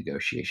power and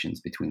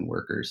negotiations between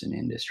workers and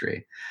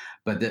industry.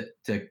 But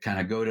to kind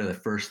of go to the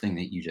first thing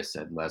that you just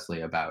said, Leslie,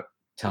 about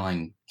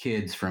telling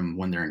kids from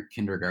when they're in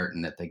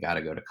kindergarten that they got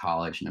to go to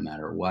college no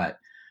matter what,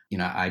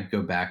 I'd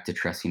go back to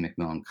Tressie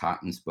McMillan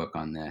Cotton's book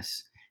on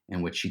this,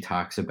 in which she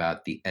talks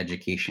about the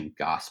education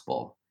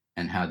gospel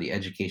and how the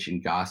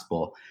education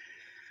gospel,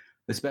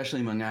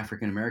 especially among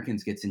African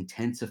Americans, gets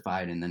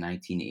intensified in the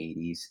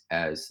 1980s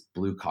as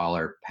blue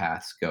collar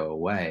paths go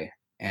away.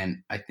 And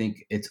I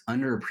think it's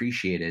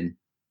underappreciated.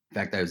 In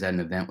fact, I was at an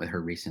event with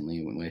her recently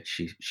in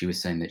which she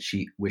was saying that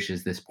she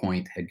wishes this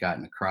point had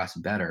gotten across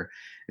better.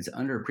 It's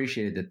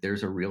underappreciated that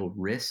there's a real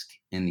risk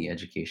in the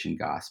education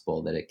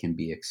gospel that it can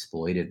be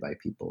exploited by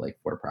people like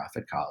for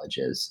profit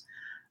colleges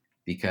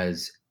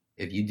because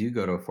if you do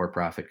go to a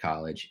for-profit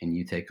college and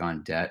you take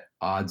on debt,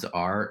 odds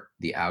are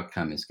the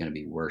outcome is going to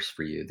be worse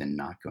for you than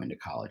not going to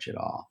college at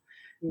all.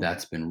 Yeah.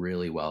 That's been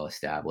really well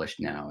established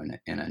now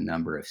in a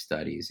number of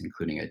studies,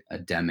 including a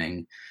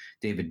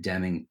David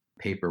Deming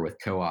paper with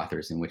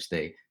co-authors in which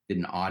they did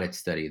an audit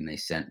study and they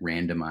sent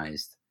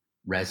randomized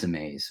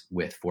resumes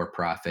with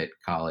for-profit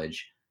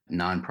college,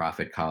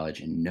 nonprofit college,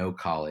 and no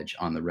college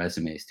on the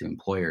resumes to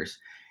employers.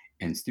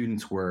 And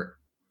students were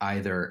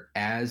either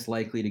as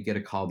likely to get a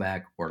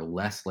callback or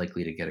less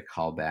likely to get a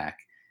callback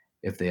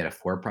if they had a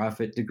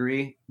for-profit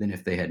degree than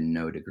if they had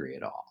no degree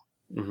at all.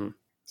 Hmm.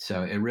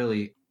 So it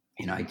really,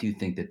 I do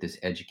think that this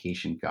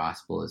education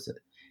gospel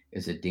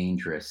is a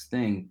dangerous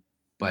thing,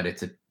 but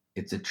it's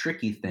a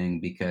tricky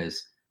thing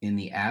because in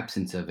the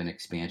absence of an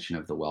expansion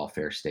of the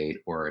welfare state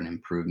or an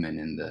improvement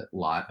in the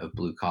lot of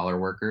blue collar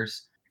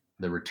workers,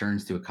 the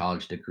returns to a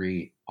college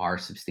degree are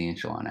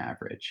substantial on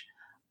average.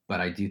 But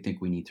I do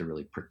think we need to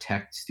really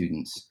protect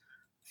students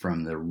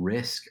from the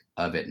risk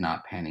of it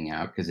not panning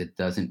out because it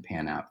doesn't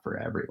pan out for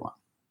everyone.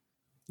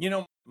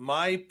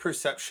 My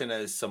perception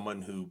as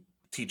someone who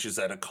teaches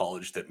at a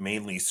college that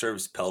mainly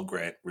serves Pell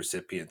Grant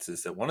recipients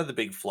is that one of the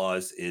big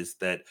flaws is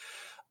that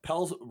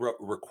Pell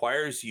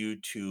requires you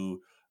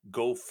to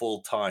go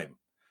full time.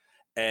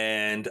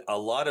 And a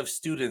lot of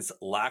students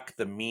lack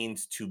the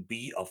means to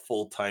be a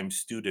full time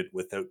student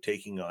without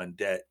taking on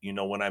debt.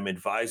 When I'm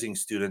advising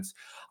students,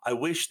 I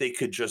wish they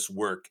could just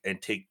work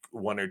and take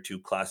one or two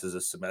classes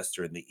a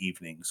semester in the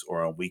evenings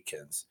or on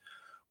weekends,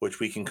 which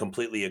we can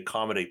completely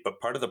accommodate.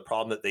 But part of the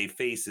problem that they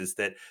face is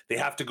that they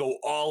have to go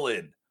all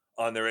in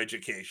on their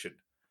education.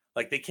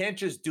 Like they can't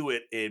just do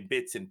it in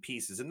bits and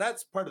pieces. And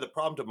that's part of the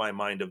problem to my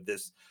mind of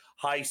this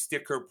high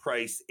sticker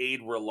price,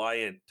 aid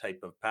reliant type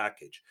of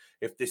package.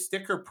 If the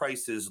sticker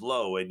price is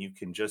low and you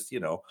can just,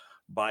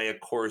 buy a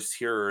course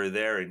here or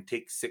there and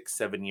take 6,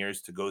 7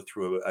 years to go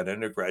through an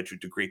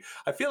undergraduate degree,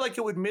 I feel like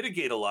it would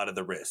mitigate a lot of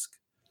the risk.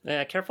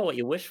 Yeah, careful what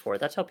you wish for.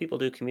 That's how people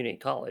do community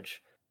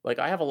college. Like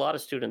I have a lot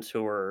of students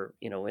who are,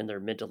 in their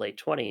mid to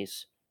late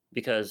 20s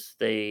because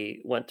they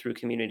went through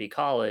community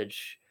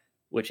college,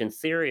 which in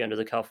theory under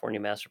the California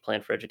Master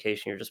Plan for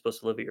Education, you're just supposed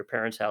to live at your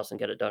parents' house and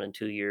get it done in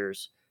 2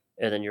 years.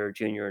 And then you're a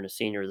junior and a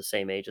senior the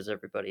same age as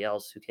everybody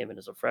else who came in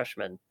as a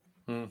freshman.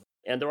 Hmm.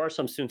 And there are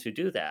some students who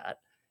do that,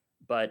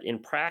 but in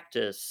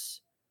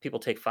practice, people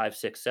take 5,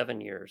 6,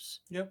 7 years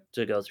Yep.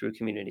 to go through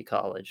community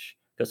college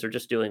because they're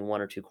just doing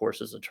 1 or 2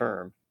 courses a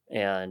term.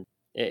 And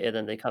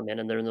then they come in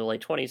and they're in their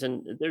late 20s.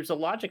 And there's a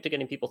logic to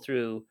getting people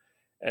through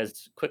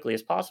as quickly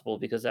as possible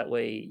because that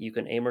way you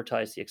can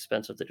amortize the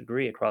expense of the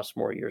degree across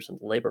more years in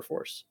the labor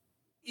force.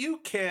 You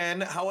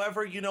can,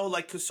 however,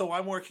 so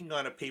I'm working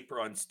on a paper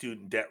on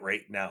student debt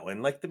right now.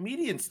 And like the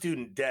median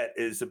student debt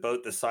is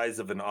about the size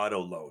of an auto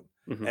loan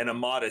Hmm. and a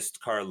modest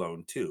car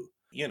loan, too.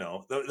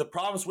 The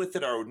problems with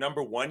it are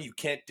number one, you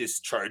can't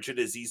discharge it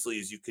as easily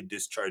as you could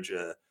discharge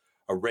a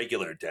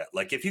regular debt.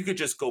 Like if you could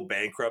just go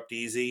bankrupt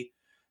easy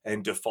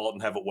and default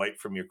and have it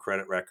wiped from your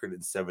credit record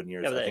in 7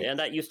 years, Yeah, I think. and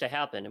that used to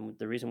happen. And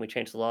the reason we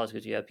changed the law is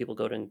because you have people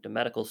going to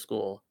medical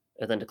school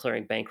and then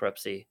declaring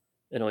bankruptcy.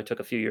 It only took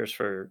a few years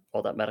for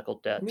all that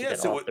medical debt to get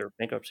Yes, it off would. their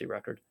bankruptcy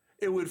record.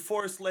 It would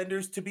force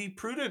lenders to be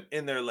prudent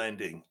in their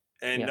lending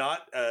and Yeah.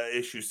 not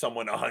issue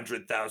someone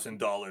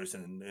 $100,000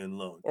 in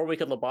loan. Or we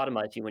could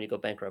lobotomize you when you go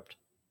bankrupt.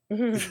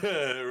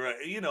 Right.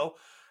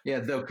 Yeah,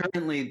 though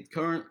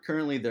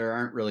currently there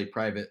aren't really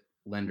private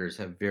lenders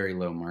have very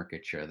low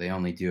market share. They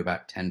only do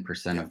about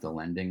 10% Yeah. of the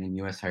lending in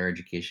US higher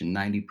education.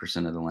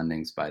 90% of the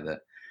lending's by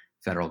the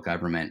federal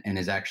government and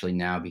is actually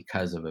now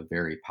because of a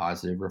very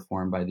positive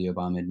reform by the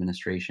Obama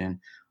administration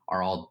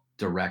are all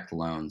direct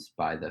loans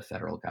by the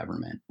federal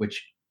government,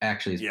 which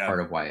actually is Yeah.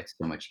 part of why it's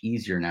so much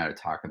easier now to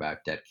talk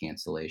about debt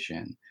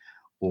cancellation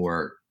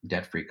or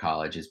debt-free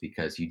college is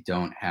because you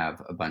don't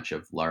have a bunch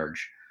of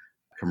large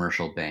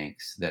commercial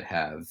banks that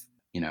have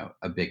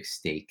a big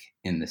stake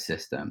in the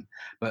system.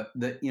 But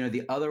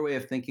the other way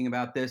of thinking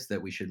about this,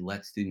 that we should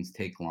let students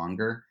take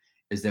longer,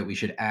 is that we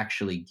should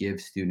actually give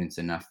students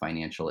enough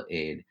financial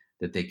aid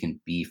that they can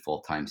be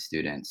full-time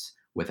students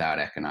without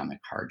economic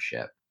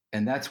hardship.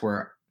 And that's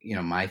where,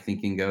 my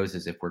thinking goes,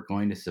 is if we're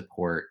going to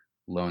support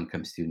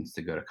low-income students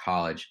to go to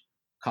college,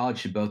 college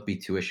should both be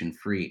tuition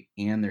free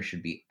and there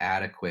should be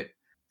adequate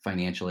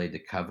financial aid to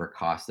cover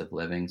cost of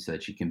living so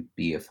that you can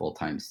be a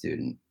full-time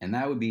student. And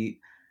that would be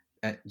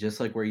just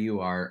like where you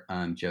are,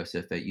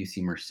 Joseph, at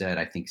UC Merced.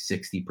 I think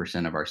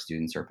 60% of our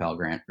students are Pell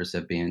Grant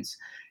recipients.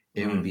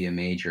 It would be a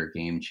major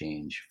game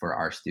change for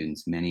our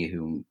students, many of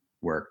whom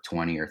work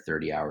 20 or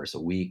 30 hours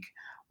a week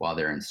while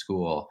they're in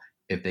school,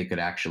 if they could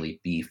actually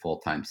be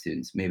full-time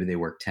students. Maybe they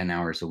work 10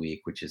 hours a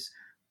week, which is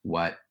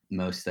what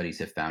most studies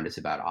have found is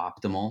about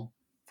optimal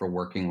for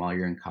working while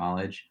you're in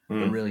college.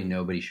 But really,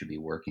 nobody should be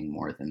working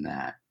more than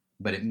that.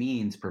 But it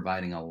means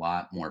providing a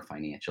lot more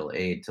financial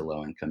aid to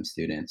low-income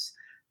students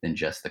than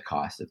just the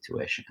cost of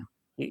tuition.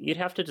 You'd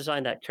have to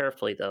design that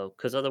carefully, though,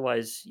 because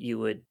otherwise you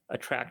would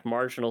attract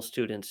marginal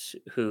students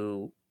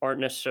who aren't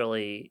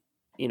necessarily,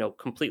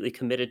 completely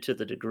committed to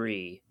the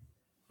degree,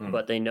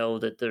 but they know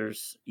that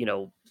there's,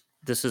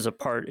 this is a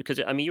part. Because,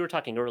 I mean, you were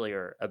talking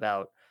earlier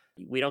about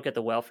we don't get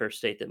the welfare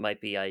state that might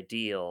be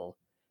ideal.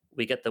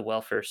 We get the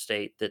welfare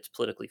state that's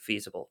politically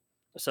feasible.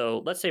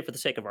 So let's say, for the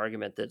sake of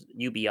argument, that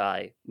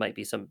UBI might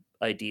be some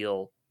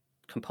ideal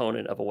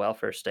component of a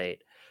welfare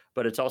state,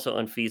 but it's also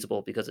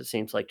unfeasible because it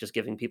seems like just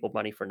giving people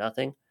money for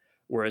nothing.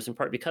 Whereas, in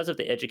part because of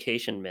the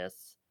education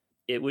myth,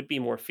 it would be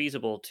more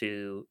feasible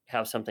to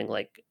have something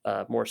like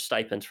more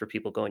stipends for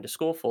people going to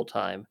school full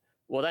time.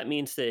 Well, that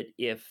means that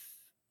if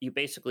you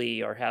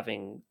basically are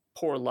having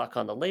poor luck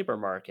on the labor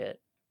market,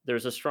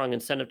 there's a strong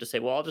incentive to say,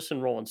 well, I'll just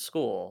enroll in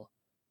school.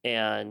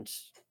 And,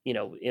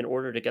 in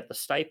order to get the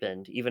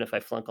stipend, even if I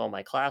flunk all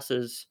my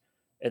classes,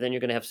 and then you're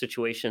going to have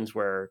situations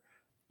where,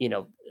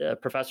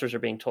 professors are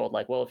being told,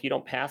 like, well, if you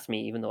don't pass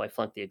me, even though I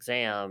flunked the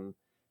exam,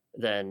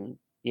 then,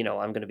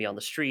 I'm going to be on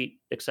the street,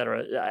 et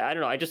cetera. I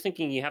don't know. I just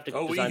thinking you have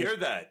to We design hear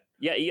that.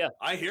 Yeah, yeah.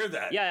 I hear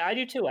that. Yeah, I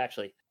do too,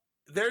 actually.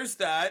 There's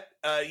that.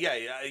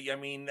 I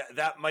mean,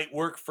 that might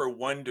work for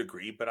one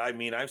degree, but I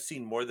mean, I've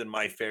seen more than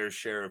my fair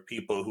share of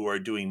people who are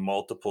doing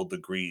multiple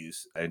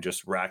degrees and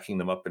just racking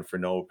them up and for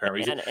no apparent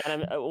reason.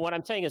 What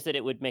I'm saying is that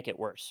it would make it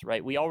worse,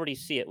 right? We already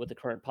see it with the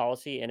current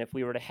policy. And if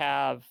we were to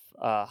have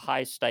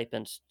high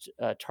stipends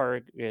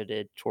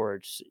targeted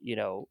towards,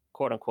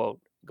 quote unquote,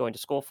 going to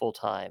school full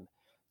time,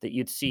 that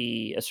you'd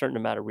see a certain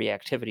amount of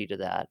reactivity to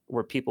that,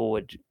 where people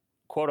would,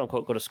 quote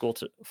unquote, go to school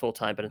full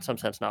time, but in some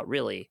sense, not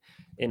really,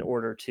 in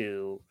order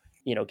to,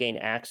 gain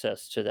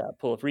access to that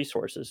pool of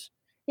resources.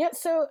 Yeah,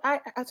 so I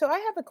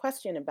have a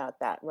question about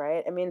that,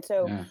 right? I mean,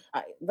 Yeah.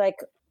 like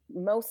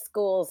most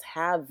schools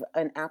have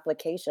an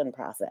application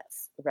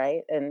process,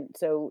 right? And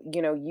so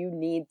you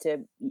need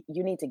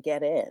to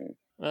get in.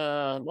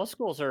 Most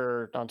schools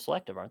are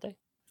non-selective, aren't they?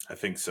 I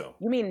think so.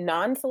 You mean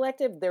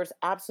non-selective? There's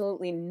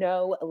absolutely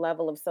no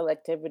level of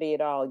selectivity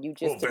at all. You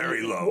Well, just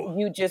very low.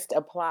 you just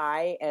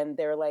apply, and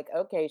they're like,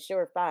 okay,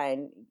 sure,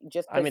 fine.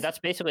 Just I mean, because that's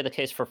basically the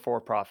case for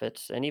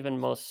for-profits, and even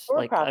most, for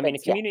like, I mean, a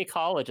profits, yeah. community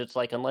college, it's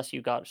like unless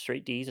you got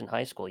straight D's in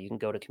high school, you can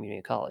go to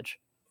community college.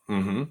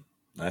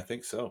 I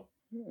think so.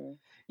 Hmm.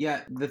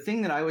 Yeah, the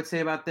thing that I would say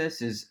about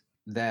this is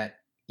that,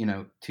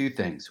 two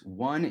things.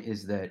 One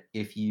is that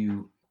if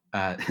you,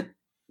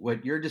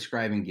 what you're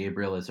describing,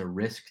 Gabriel, is a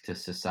risk to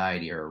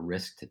society or a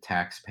risk to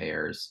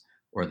taxpayers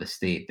or the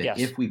state, that Yes.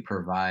 if we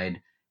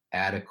provide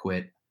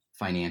adequate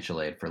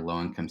financial aid for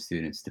low income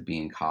students to be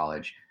in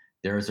college,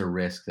 there is a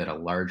risk that a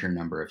larger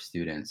number of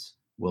students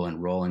will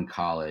enroll in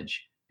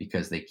college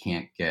because they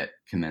can't get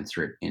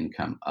commensurate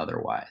income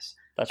otherwise.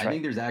 That's I right.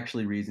 think there's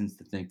actually reasons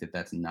to think that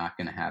that's not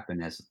going to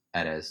happen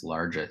at as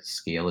large a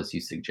scale as you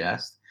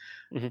suggest.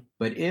 Mhm.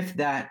 But if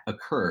that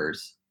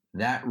occurs,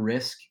 that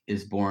risk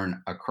is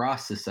borne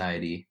across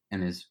society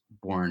and is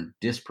borne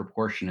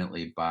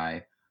disproportionately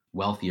by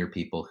wealthier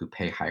people who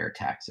pay higher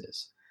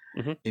taxes.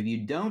 Mhm. If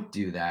you don't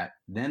do that,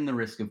 then the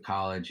risk of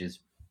college is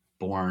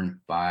borne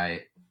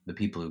by the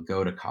people who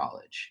go to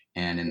college.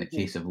 And in the Mhm.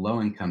 case of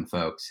low income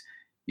folks,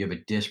 you have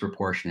a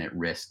disproportionate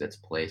risk that's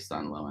placed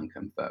on low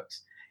income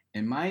folks.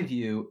 In my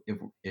view,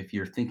 if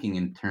you're thinking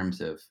in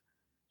terms of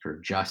sort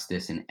of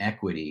justice and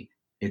equity,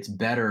 it's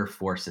better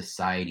for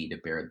society to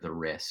bear the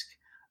risk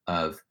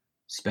of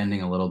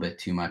spending a little bit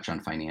too much on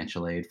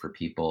financial aid for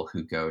people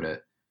who go to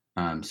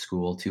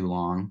school too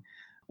long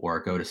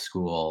or go to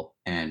school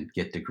and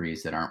get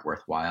degrees that aren't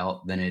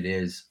worthwhile than it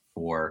is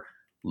for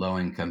low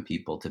income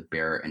people to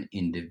bear an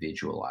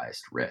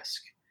individualized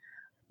risk.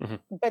 Mhm.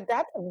 But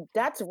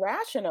that's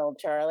rational,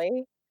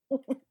 Charlie.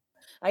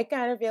 I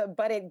kind of feel,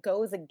 but it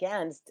goes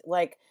against,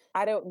 like,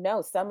 I don't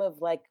know, some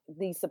of like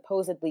the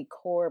supposedly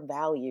core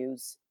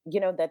values,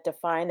 that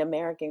define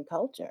American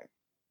culture.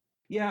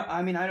 Yeah,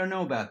 I mean, I don't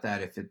know about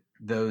that if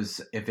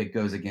it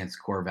goes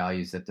against core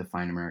values that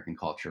define American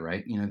culture,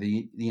 right?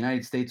 The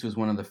United States was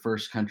one of the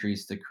first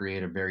countries to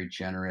create a very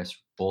generous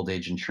old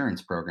age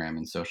insurance program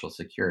in Social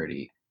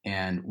Security.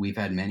 And we've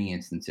had many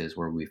instances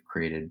where we've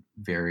created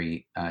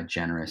very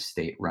generous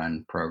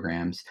state-run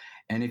programs.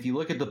 And if you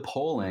look at the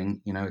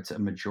polling, it's a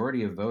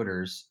majority of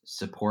voters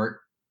support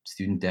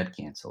student debt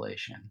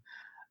cancellation.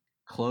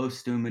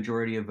 Close to a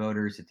majority of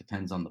voters, it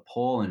depends on the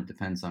poll and it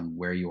depends on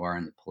where you are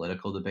in the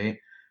political debate.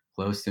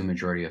 Close to a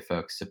majority of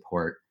folks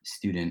support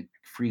student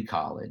free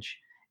college.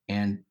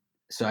 And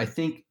so I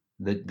think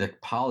the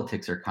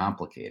politics are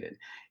complicated.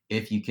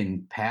 If you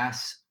can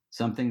pass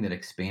something that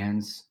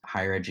expands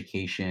higher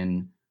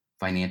education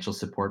financial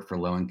support for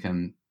low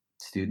income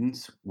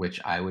students, which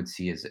I would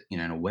see as, in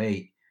a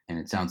way, and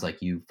it sounds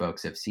like you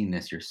folks have seen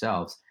this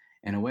yourselves,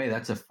 in a way,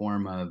 that's a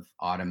form of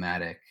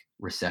automatic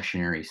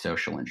recessionary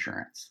social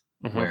insurance,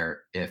 Hmm.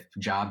 where if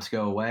jobs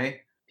go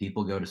away,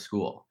 people go to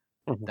school.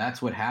 Hmm.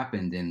 That's what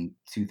happened in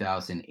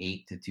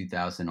 2008 to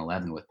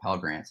 2011 with Pell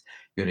Grants.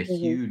 You had a Hmm.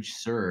 huge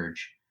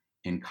surge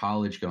in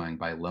college going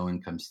by low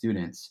income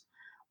students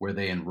where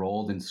they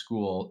enrolled in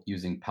school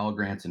using Pell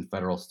Grants and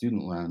federal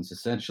student loans,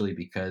 essentially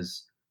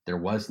because there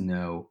was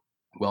no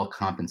well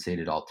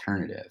compensated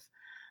alternative.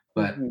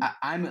 But Hmm.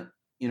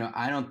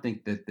 I don't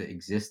think that the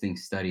existing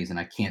studies, and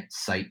I can't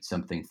cite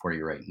something for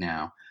you right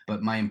now,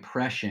 but my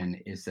impression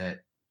is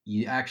that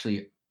you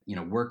actually,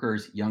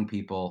 workers, young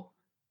people,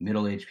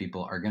 middle aged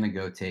people are going to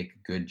go take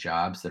good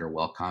jobs that are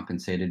well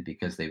compensated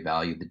because they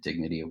value the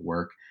dignity of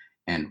work.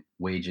 And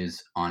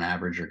wages on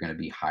average are going to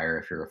be higher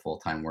if you're a full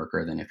time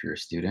worker than if you're a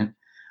student.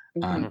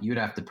 Hmm. You'd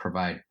have to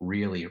provide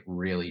really,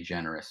 really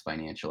generous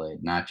financial aid,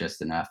 not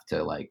just enough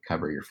to like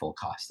cover your full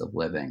cost of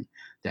living,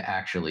 to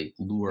actually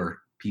lure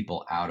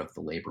people out of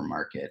the labor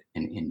market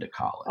and into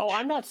Oh, I'm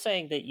college. not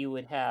saying that you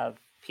would have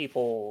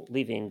people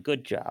leaving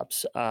good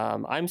jobs.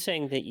 I'm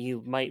saying that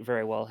you might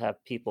very well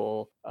have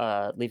people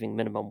leaving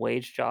minimum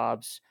wage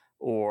jobs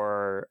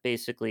or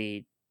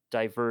basically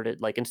diverted,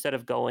 like instead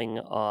of going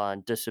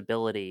on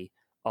disability,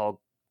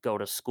 I'll go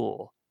to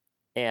school.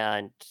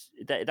 And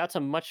that's a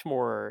much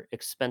more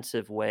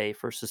expensive way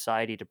for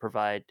society to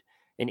provide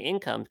an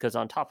income because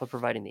on top of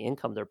providing the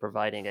income, they're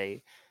providing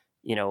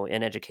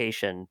an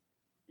education,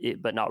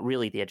 but not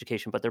really the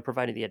education, but they're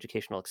providing the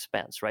educational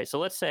expense, right? So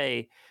let's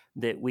say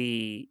that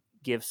we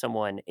give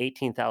someone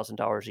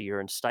 $18,000 a year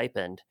in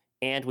stipend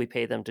and we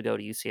pay them to go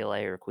to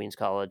UCLA or Queens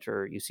College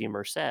or UC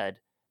Merced,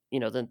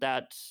 then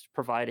that's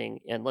providing,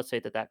 and let's say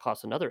that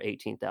costs another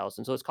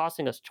 18,000. So it's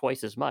costing us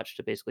twice as much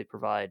to basically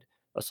provide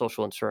a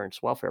social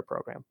insurance welfare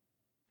program.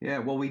 Yeah,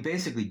 well, we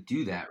basically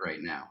do that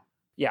right now.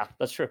 Yeah,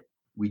 that's true.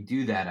 We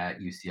do that at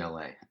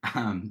UCLA.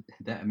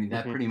 That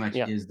Hmm. pretty much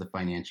Yeah. is the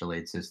financial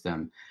aid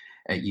system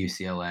at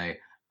UCLA.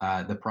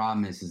 The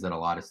problem is that a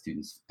lot of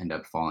students end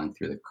up falling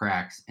through the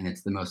cracks, and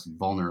it's the most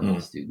vulnerable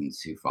Mm.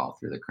 students who fall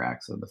through the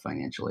cracks of the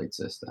financial aid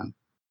system.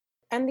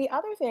 And the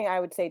other thing I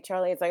would say,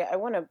 Charlie, is like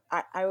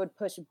I would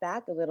push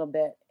back a little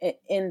bit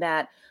in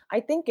that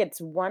I think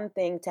it's one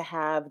thing to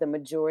have the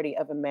majority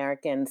of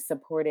Americans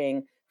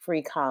supporting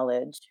free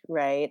college,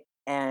 right?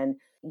 And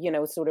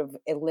sort of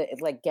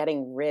like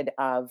getting rid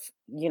of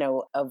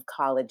of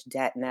college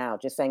debt now,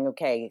 just saying,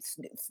 okay,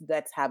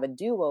 let's have a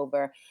do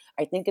over.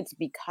 I think it's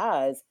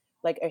because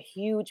like a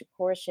huge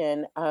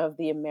portion of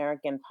the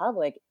American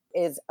public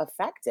is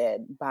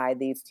affected by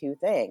these two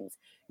things.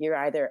 You're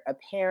either a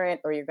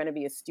parent or you're going to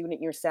be a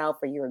student yourself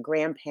or you're a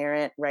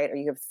grandparent, right? Or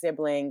you have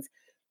siblings.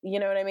 You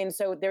know what I mean?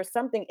 So there's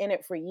something in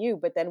it for you.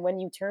 But then when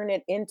you turn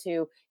it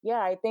into,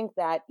 yeah, I think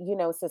that,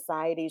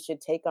 society should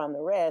take on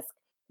the risk,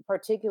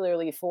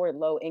 particularly for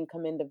low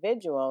income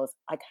individuals.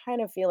 I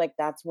kind of feel like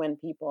that's when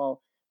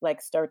people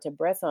like start to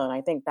bristle. And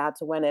I think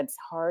that's when it's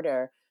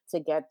harder to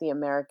get the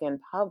American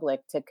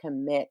public to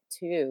commit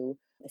to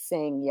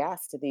saying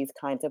yes to these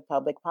kinds of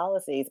public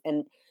policies.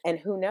 And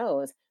who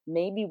knows,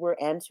 maybe we're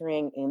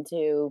entering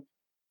into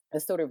a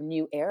sort of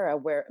new era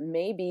where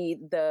maybe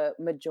the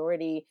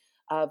majority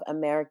of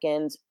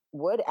Americans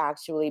would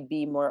actually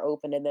be more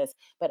open to this.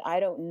 But I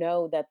don't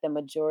know that the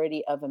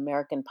majority of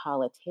American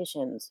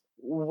politicians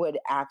would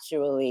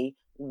actually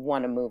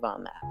want to move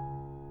on that.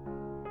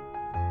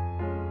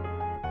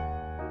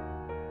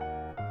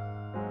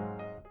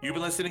 You've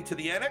been listening to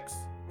the Annex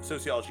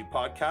Sociology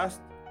Podcast.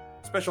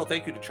 Special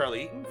thank you to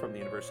Charlie Eaton from the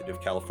University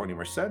of California,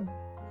 Merced.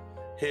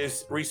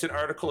 His recent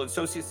article in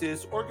Socius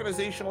is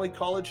Organizational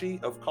Ecology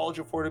of College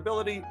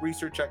Affordability,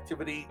 Research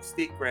Activity,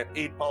 State Grant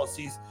Aid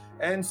Policies,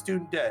 and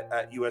Student Debt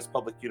at U.S.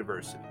 Public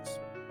Universities.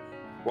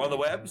 We're on the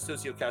web,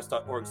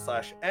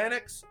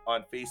 sociocast.org/annex,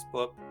 on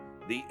Facebook,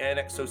 the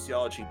Annex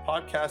Sociology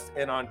Podcast,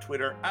 and on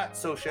Twitter at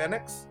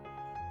SocAnnex.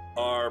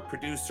 Our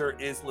producer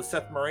is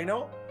Liseth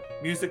Moreno.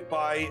 Music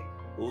by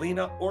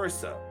Lena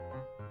Orsa.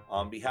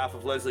 On behalf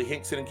of Leslie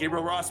Hinkson and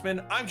Gabriel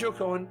Rossman, I'm Joe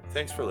Cohen.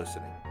 Thanks for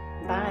listening.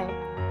 Bye.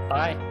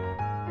 Bye.